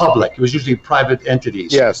 It was public. It was usually private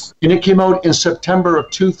entities. Yes. And it came out in September of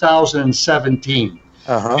 2017.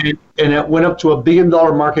 And it went up to $1 billion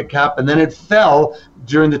market cap, and then it fell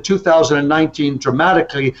during the 2019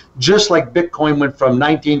 dramatically, just like Bitcoin went from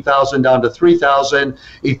 19,000 down to 3,000.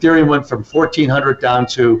 Ethereum went from 1,400 down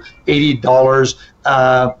to $80.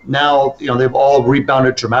 Now, they've all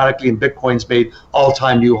rebounded dramatically, and Bitcoin's made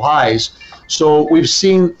all-time new highs. So we've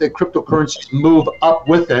seen the cryptocurrencies move up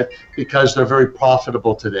with it because they're very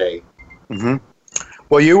profitable today.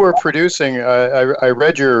 Well, you were producing. I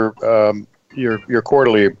read your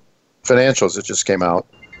quarterly financials that just came out.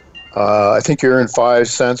 I think you earned 5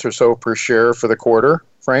 cents or so per share for the quarter,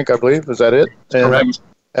 Frank, I believe. Is that it? Correct.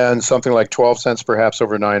 And something like 12 cents perhaps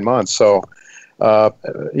over 9 months. So, on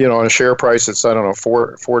a share price, it's, I don't know,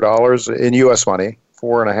 $4 in U.S. money,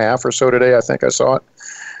 4.5 or so today, I think I saw it.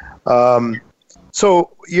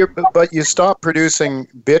 But you stopped producing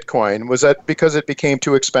Bitcoin. Was that because it became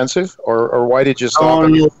too expensive, or why did you stop?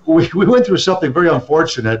 We went through something very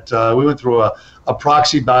unfortunate. We went through a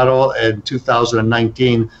proxy battle in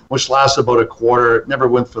 2019, which lasted about a quarter. It never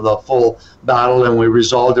went for the full battle, and we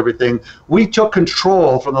resolved everything. We took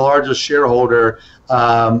control from the largest shareholder.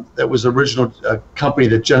 That was the original company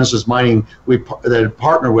that Genesis Mining that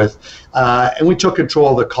partnered with, and we took control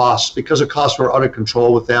of the costs because the costs were out of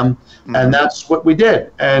control with them, and that's what we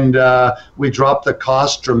did. And we dropped the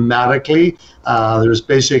cost dramatically. There's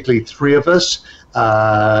basically 3 of us.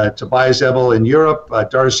 Tobias Ebel in Europe,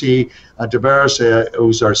 Darcy Tavares,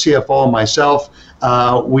 who's our CFO, and myself.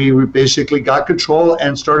 We basically got control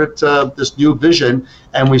and started this new vision,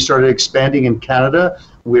 and we started expanding in Canada.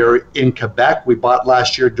 We're in Quebec. We bought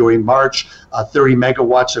last year during March 30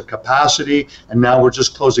 megawatts of capacity, and now we're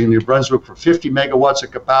just closing New Brunswick for 50 megawatts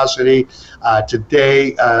of capacity.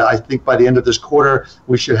 Today, I think by the end of this quarter,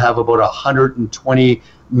 we should have about 130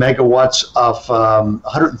 megawatts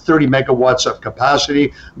of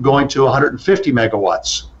capacity, going to 150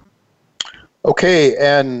 megawatts. Okay,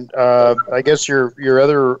 and I guess your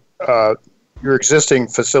existing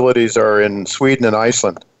facilities are in Sweden and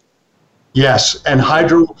Iceland. Yes, and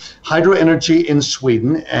hydro energy in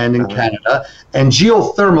Sweden and in Canada, and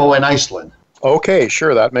geothermal in Iceland. Okay,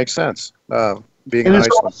 sure, that makes sense. Being and in it's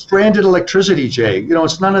Iceland. all stranded electricity, Jay.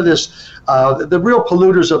 It's none of this. The real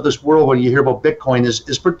polluters of this world, when you hear about Bitcoin,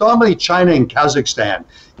 is predominantly China and Kazakhstan.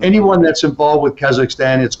 Anyone that's involved with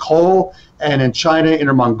Kazakhstan, it's coal, and in China,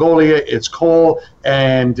 Inner Mongolia, it's coal,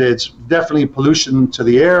 and it's definitely pollution to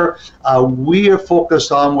the air. We are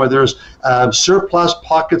focused on where there's surplus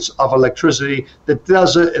pockets of electricity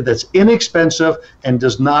that's inexpensive and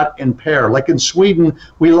does not impair. Like in Sweden,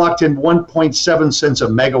 we locked in 1.7 cents a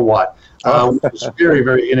megawatt. Which is very,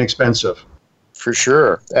 very inexpensive. For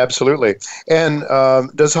sure, absolutely. And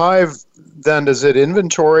does it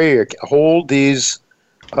inventory hold these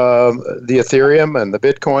the Ethereum and the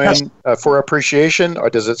Bitcoin for appreciation,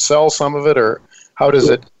 or does it sell some of it, or how does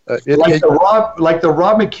it? Like the Rob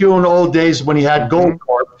McEwen old days when he had Gold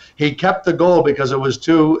Corp, He kept the gold because it was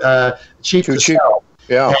too cheap to sell.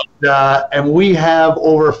 Yeah. And we have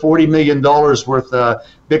over $40 million worth of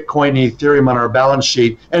Bitcoin and Ethereum on our balance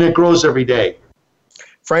sheet, and it grows every day.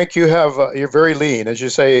 Frank, you're very lean. As you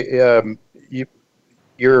say,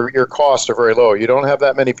 your costs are very low. You don't have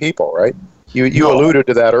that many people, right? You alluded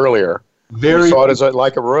to that earlier. You saw it as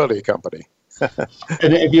like a royalty company.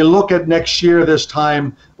 And if you look at next year, this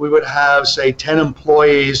time, we would have, say, 10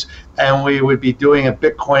 employees, and we would be doing a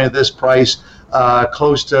Bitcoin at this price,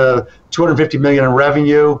 close to $250 million in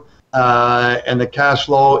revenue, and the cash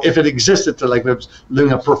flow, if it existed, to like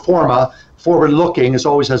doing a pro forma, forward-looking, it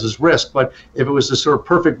always has its risk, but if it was the sort of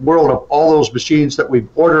perfect world of all those machines that we've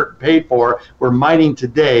ordered, paid for, we're mining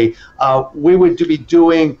today, we would be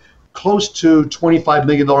doing close to $25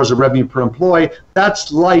 million of revenue per employee.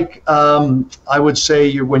 That's like, I would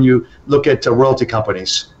say, when you look at royalty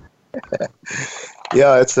companies.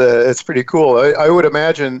 Yeah, it's pretty cool. I would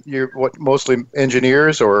imagine you're mostly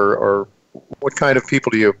engineers, or what kind of people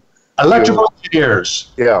do you? Electrical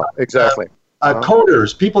engineers. Yeah, exactly.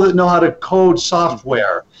 Coders, people that know how to code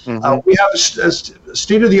software. We have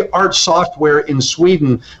state-of-the-art software in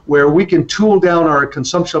Sweden where we can tool down our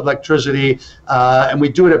consumption of electricity, and we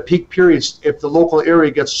do it at peak periods. If the local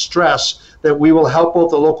area gets stressed, that we will help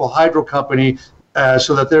out the local hydro company,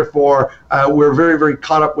 so that therefore we're very, very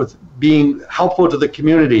caught up with being helpful to the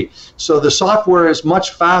community. So the software is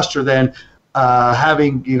much faster than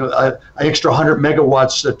having an extra 100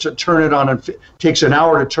 megawatts to turn it on, and takes an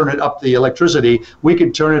hour to turn it up the electricity. We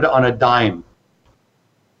can turn it on a dime.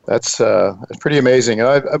 That's pretty amazing.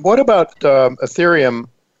 What about Ethereum?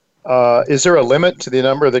 Is there a limit to the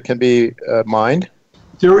number that can be mined?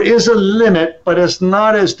 There is a limit, but it's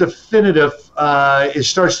not as definitive. It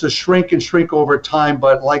starts to shrink and shrink over time,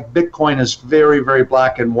 but like Bitcoin is very, very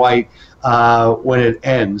black and white when it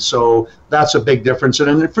ends. So that's a big difference.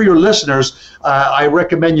 And for your listeners, I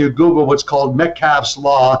recommend you Google what's called Metcalfe's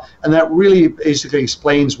Law, and that really basically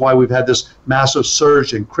explains why we've had this massive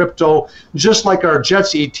surge in crypto. Just like our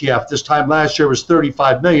JETS ETF this time last year was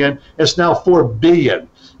 35 million, it's now 4 billion.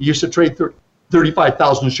 You used to trade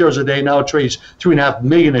 35,000 shares a day, now it trades 3.5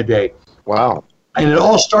 million a day. Wow. And it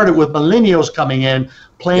all started with millennials coming in,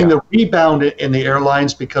 playing the rebound in the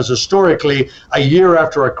airlines, because historically, a year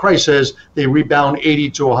after a crisis, they rebound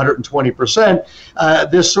 80 to 120%.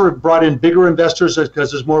 This sort of brought in bigger investors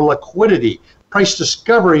because there's more liquidity. Price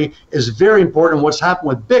discovery is very important. What's happened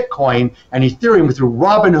with Bitcoin and Ethereum through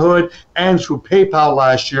Robinhood and through PayPal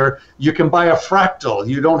last year, you can buy a fractal.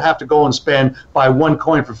 You don't have to go and buy one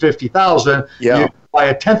coin for $50,000. Yeah. You can buy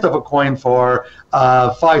a tenth of a coin for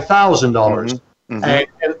 $5,000.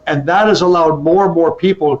 And that has allowed more and more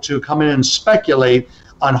people to come in and speculate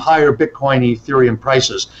on higher Bitcoin and Ethereum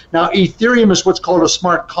prices. Now, Ethereum is what's called a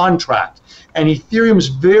smart contract. And Ethereum is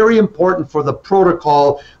very important for the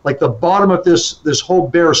protocol. Like the bottom of this whole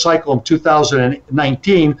bear cycle in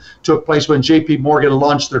 2019 took place when JP Morgan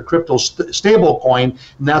launched their crypto stable coin,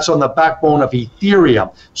 and that's on the backbone of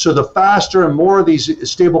Ethereum. So the faster and more of these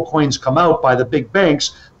stable coins come out by the big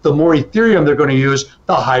banks, the more Ethereum they're going to use,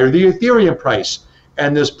 the higher the Ethereum price.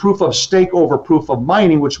 And this proof of stake over proof of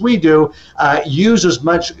mining, which we do,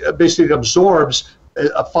 basically absorbs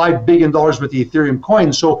 $5 billion with the Ethereum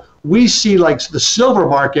coin. So we see, like the silver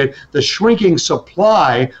market, the shrinking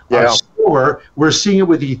supply of silver. We're seeing it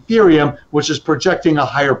with Ethereum, which is projecting a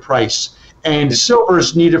higher price. And silver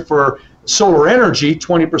is needed for solar energy.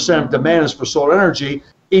 20% of demand is for solar energy.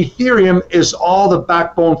 Ethereum is all the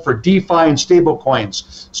backbone for DeFi and stable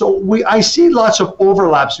coins. So I see lots of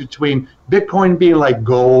overlaps between Bitcoin being like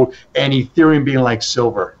gold and Ethereum being like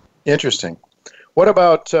silver. Interesting. What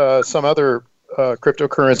about some other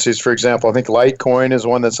cryptocurrencies? For example, I think Litecoin is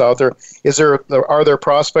one that's out there. Are there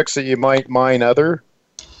prospects that you might mine other?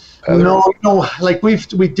 No. Like we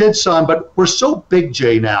did some, but we're so big,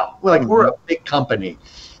 Jay. Now, we're a big company,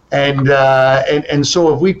 and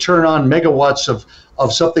so if we turn on megawatts of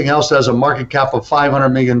something else that has a market cap of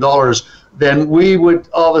 $500 million, then we would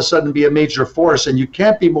all of a sudden be a major force. And you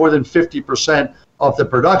can't be more than 50% of the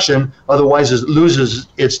production, otherwise it loses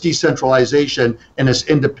its decentralization and its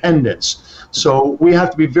independence. So we have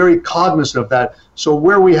to be very cognizant of that. So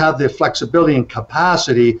where we have the flexibility and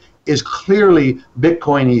capacity is clearly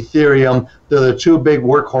Bitcoin, Ethereum. They're the two big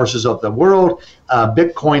workhorses of the world.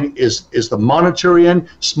 Bitcoin is the monetary end.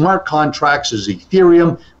 Smart contracts is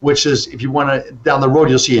Ethereum, which is, if you want to, down the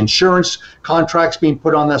road, you'll see insurance contracts being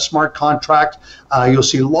put on that smart contract. You'll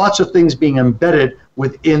see lots of things being embedded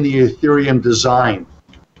within the Ethereum design.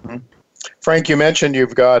 Frank, you mentioned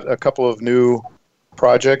you've got a couple of new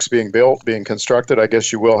projects being built, being constructed. I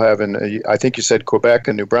guess you will have I think you said Quebec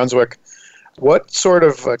and New Brunswick. What sort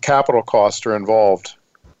of capital costs are involved?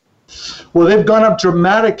 Well, they've gone up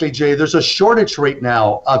dramatically, Jay. There's a shortage right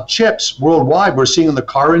now of chips worldwide. We're seeing in the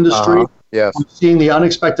car industry. Yes. We're seeing the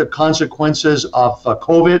unexpected consequences of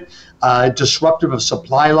COVID, disruptive of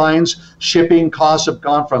supply lines. Shipping costs have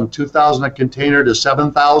gone from $2,000 a container to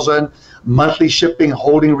 $7,000. Monthly shipping,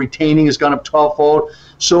 holding, retaining has gone up 12-fold.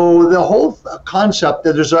 So the whole concept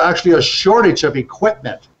that there's actually a shortage of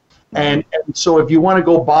equipment. And so if you want to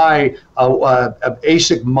go buy a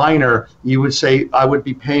ASIC miner, you would say, I would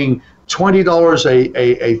be paying $20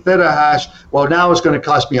 a theta hash. Well, now it's going to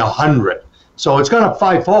cost me $100. So it's gone up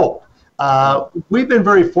 5-fold. We've been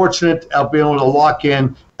very fortunate of being able to lock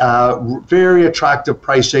in very attractive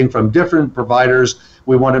pricing from different providers.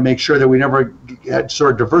 We want to make sure that we never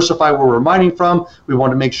sort of diversify where we're mining from. We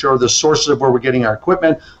want to make sure the sources of where we're getting our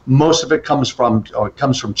equipment. Most of it comes from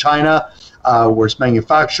China, where it's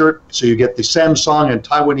manufactured. So you get the Samsung and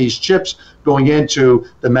Taiwanese chips going into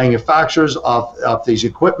the manufacturers of these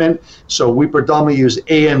equipment. So we predominantly use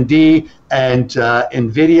AMD and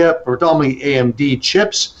NVIDIA, predominantly AMD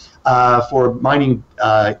chips for mining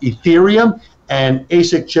Ethereum, and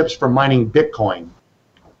ASIC chips for mining Bitcoin.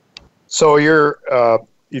 So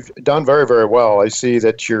you've done very, very well. I see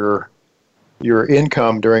that your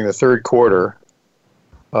income during the third quarter,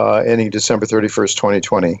 ending December 31st,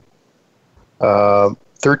 2020,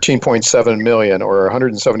 $13.7 million, or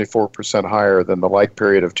 174% higher than the like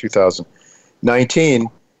period of 2019.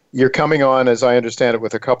 You're coming on, as I understand it,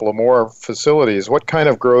 with a couple of more facilities. What kind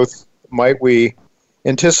of growth might we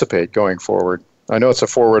anticipate going forward? I know it's a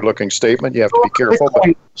forward-looking statement. You have to be careful.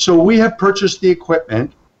 So we have purchased the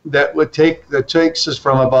equipment that takes us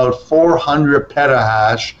from about 400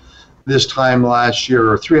 petahash this time last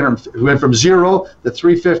year, or 300. We went from 0 to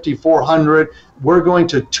 350, 400. We're going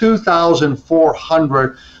to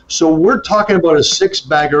 2,400. So we're talking about a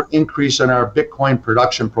 6-bagger increase in our Bitcoin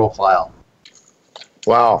production profile.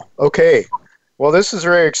 Wow. Okay. Well, this is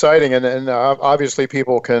very exciting, and obviously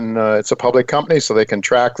people can, it's a public company, so they can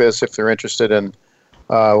track this if they're interested, and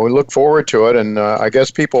we look forward to it, and I guess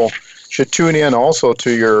people should tune in also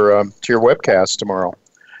to your webcast tomorrow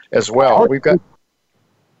as well. We've got,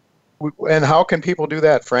 and how can people do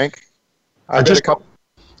that, Frank? Just go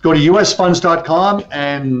to usfunds.com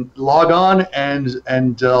and log on,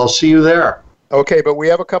 and I'll see you there. Okay, but we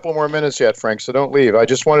have a couple more minutes yet, Frank, so don't leave. I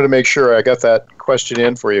just wanted to make sure I got that question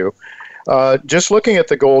in for you. Just looking at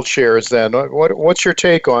the gold shares, then, what's your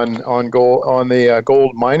take on gold, on the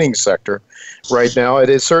gold mining sector right now?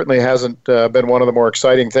 It certainly hasn't been one of the more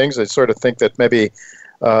exciting things. I sort of think that maybe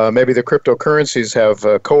the cryptocurrencies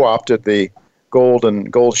have co-opted the gold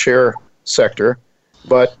and gold share sector.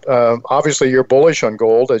 But obviously, you're bullish on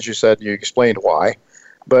gold, as you said. You explained why.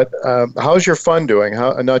 But how's your fund doing?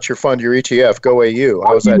 Not your fund, your ETF, GoAU.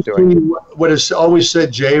 How's that doing? What is always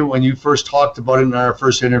said, Jay, when you first talked about it in our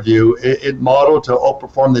first interview, it modeled to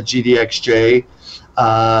outperform the GDXJ.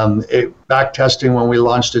 Back testing when we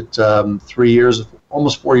launched it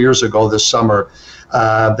almost 4 years ago this summer,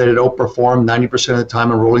 that it outperformed 90% of the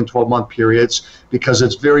time in rolling 12-month periods because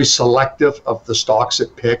it's very selective of the stocks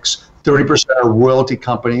it picks. 30% are royalty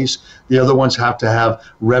companies. The other ones have to have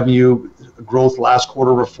revenue growth last quarter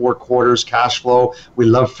over 4 quarters, cash flow. We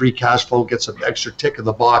love free cash flow, gets an extra tick in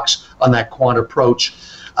the box on that quant approach.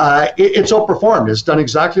 It's outperformed. It's done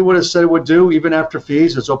exactly what it said it would do, even after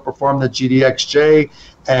fees. It's outperformed the GDXJ,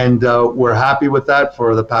 and we're happy with that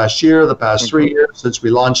for the past year, the past 3 years since we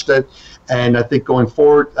launched it. And I think going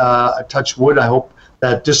forward, touch wood, I hope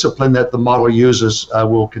that discipline that the model uses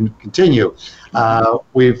will continue.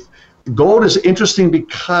 Gold is interesting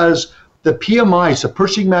because the PMIs, the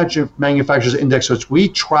Purchasing Manufacturers Index, which we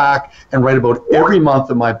track and write about every month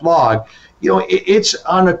in my blog, it's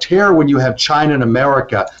on a tear when you have China and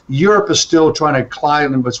America. Europe is still trying to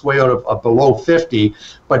climb its way out of below 50,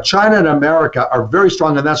 but China and America are very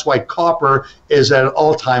strong, and that's why copper is at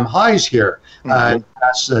all-time highs here.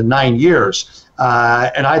 That's 9 years.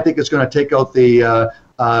 And I think it's going to take out the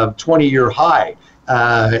 20-year high.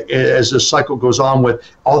 As the cycle goes on with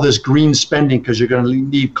all this green spending, because you're going to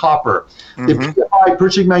need copper. The PMI,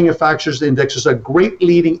 Purchasing Manufacturers Index, is a great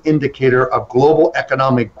leading indicator of global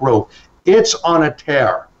economic growth. It's on a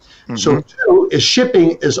tear. So too, is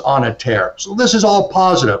shipping is on a tear. So this is all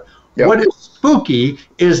positive. Yep. What is spooky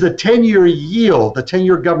is the 10-year yield, the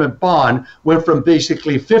 10-year government bond, went from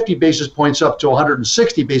basically 50 basis points up to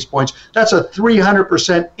 160 basis points. That's a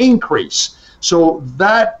 300% increase. So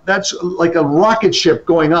that's like a rocket ship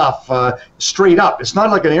going off straight up. It's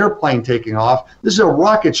not like an airplane taking off. This is a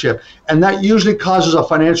rocket ship, and that usually causes a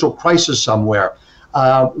financial crisis somewhere.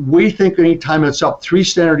 We think anytime it's up 3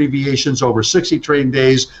 standard deviations over 60 trading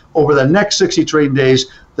days, over the next 60 trading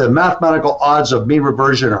days, the mathematical odds of mean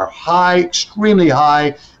reversion are high, extremely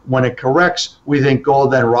high. When it corrects, we think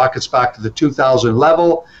gold then rockets back to the 2000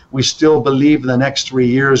 level. We still believe in the next 3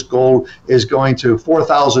 years, gold is going to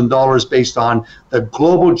 $4,000 based on the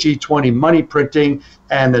global G20 money printing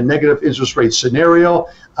and the negative interest rate scenario.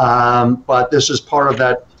 But this is part of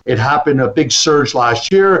that. It happened a big surge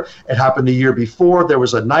last year. It happened the year before. There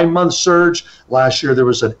was a 9-month surge. Last year, there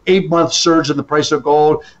was an 8-month surge in the price of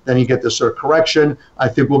gold. Then you get this sort of correction. I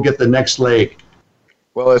think we'll get the next leg.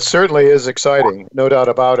 Well, it certainly is exciting, no doubt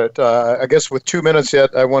about it. I guess with 2 minutes yet,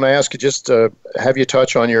 I want to ask you just have you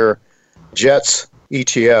touch on your JETS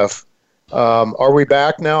ETF. Are we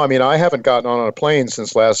back now? I mean, I haven't gotten on a plane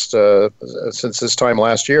since this time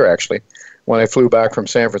last year, actually, when I flew back from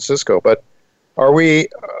San Francisco. But are we?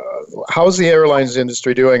 How's the airlines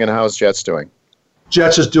industry doing, and how's JETS doing?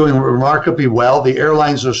 JETS is doing remarkably well. The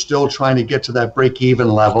airlines are still trying to get to that break-even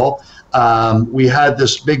level. We had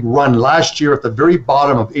this big run last year at the very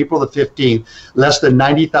bottom of April the 15th. Less than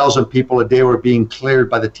 90,000 people a day were being cleared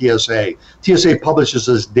by the TSA. TSA publishes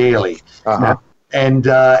this daily. And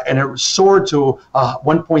it soared to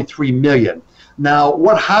 1.3 million. Now,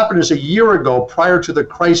 what happened is a year ago, prior to the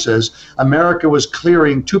crisis, America was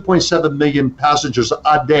clearing 2.7 million passengers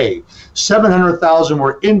a day. 700,000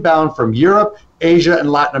 were inbound from Europe, Asia, and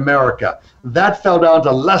Latin America. That fell down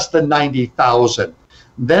to less than 90,000.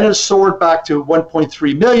 Then it soared back to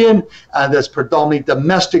 1.3 million, and that's predominantly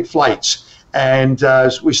domestic flights. And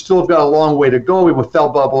we still have got a long way to go. We fell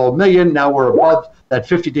below a million. Now we're above that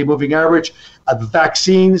 50-day moving average. The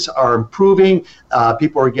vaccines are improving.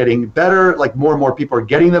 People are getting better. Like more and more people are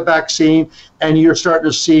getting the vaccine. And you're starting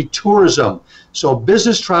to see tourism. So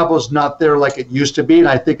business travel is not there like it used to be. And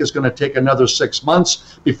I think it's going to take another 6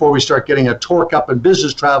 months before we start getting a torque up in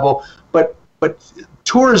business travel. But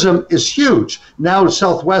tourism is huge. Now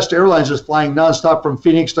Southwest Airlines is flying nonstop from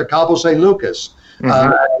Phoenix to Cabo San Lucas.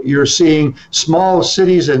 You're seeing small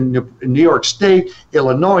cities in New York State,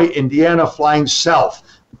 Illinois, Indiana flying south.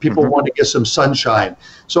 People want to get some sunshine.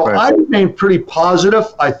 So I remain pretty positive.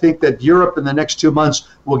 I think that Europe in the next 2 months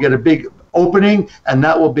will get a big opening, and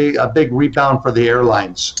that will be a big rebound for the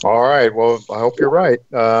airlines. All right. Well, I hope you're right,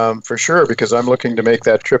 for sure, because I'm looking to make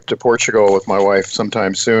that trip to Portugal with my wife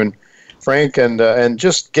sometime soon, Frank, and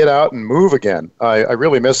just get out and move again. I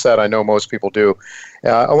really miss that. I know most people do.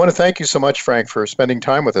 I want to thank you so much, Frank, for spending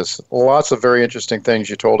time with us. Lots of very interesting things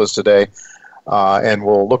you told us today, and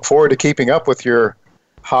we'll look forward to keeping up with your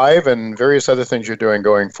Hive and various other things you're doing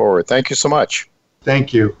going forward. Thank you so much.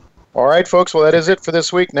 Thank you. All right, folks. Well, that is it for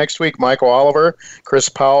this week. Next week, Michael Oliver, Chris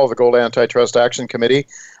Powell of the Gold Antitrust Action Committee,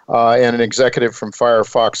 and an executive from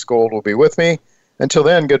Firefox Gold will be with me. Until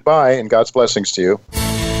then, goodbye, and God's blessings to you.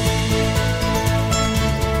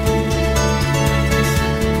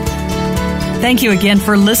 Thank you again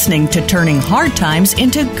for listening to Turning Hard Times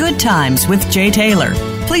into Good Times with Jay Taylor.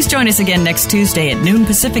 Please join us again next Tuesday at noon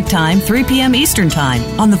Pacific Time, 3 p.m. Eastern Time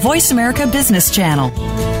on the Voice America Business Channel.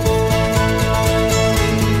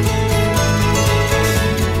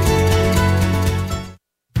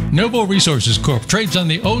 Novo Resources Corp. trades on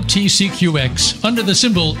the OTCQX under the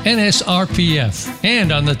symbol NSRPF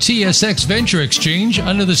and on the TSX Venture Exchange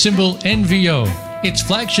under the symbol NVO. Its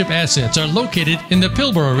flagship assets are located in the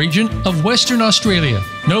Pilbara region of Western Australia.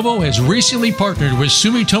 Novo has recently partnered with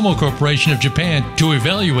Sumitomo Corporation of Japan to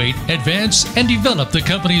evaluate, advance, and develop the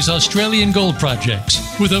company's Australian gold projects.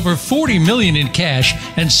 With over $40 million in cash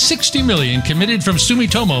and $60 million committed from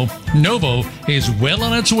Sumitomo, Novo is well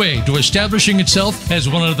on its way to establishing itself as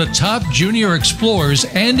one of the top junior explorers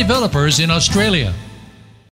and developers in Australia.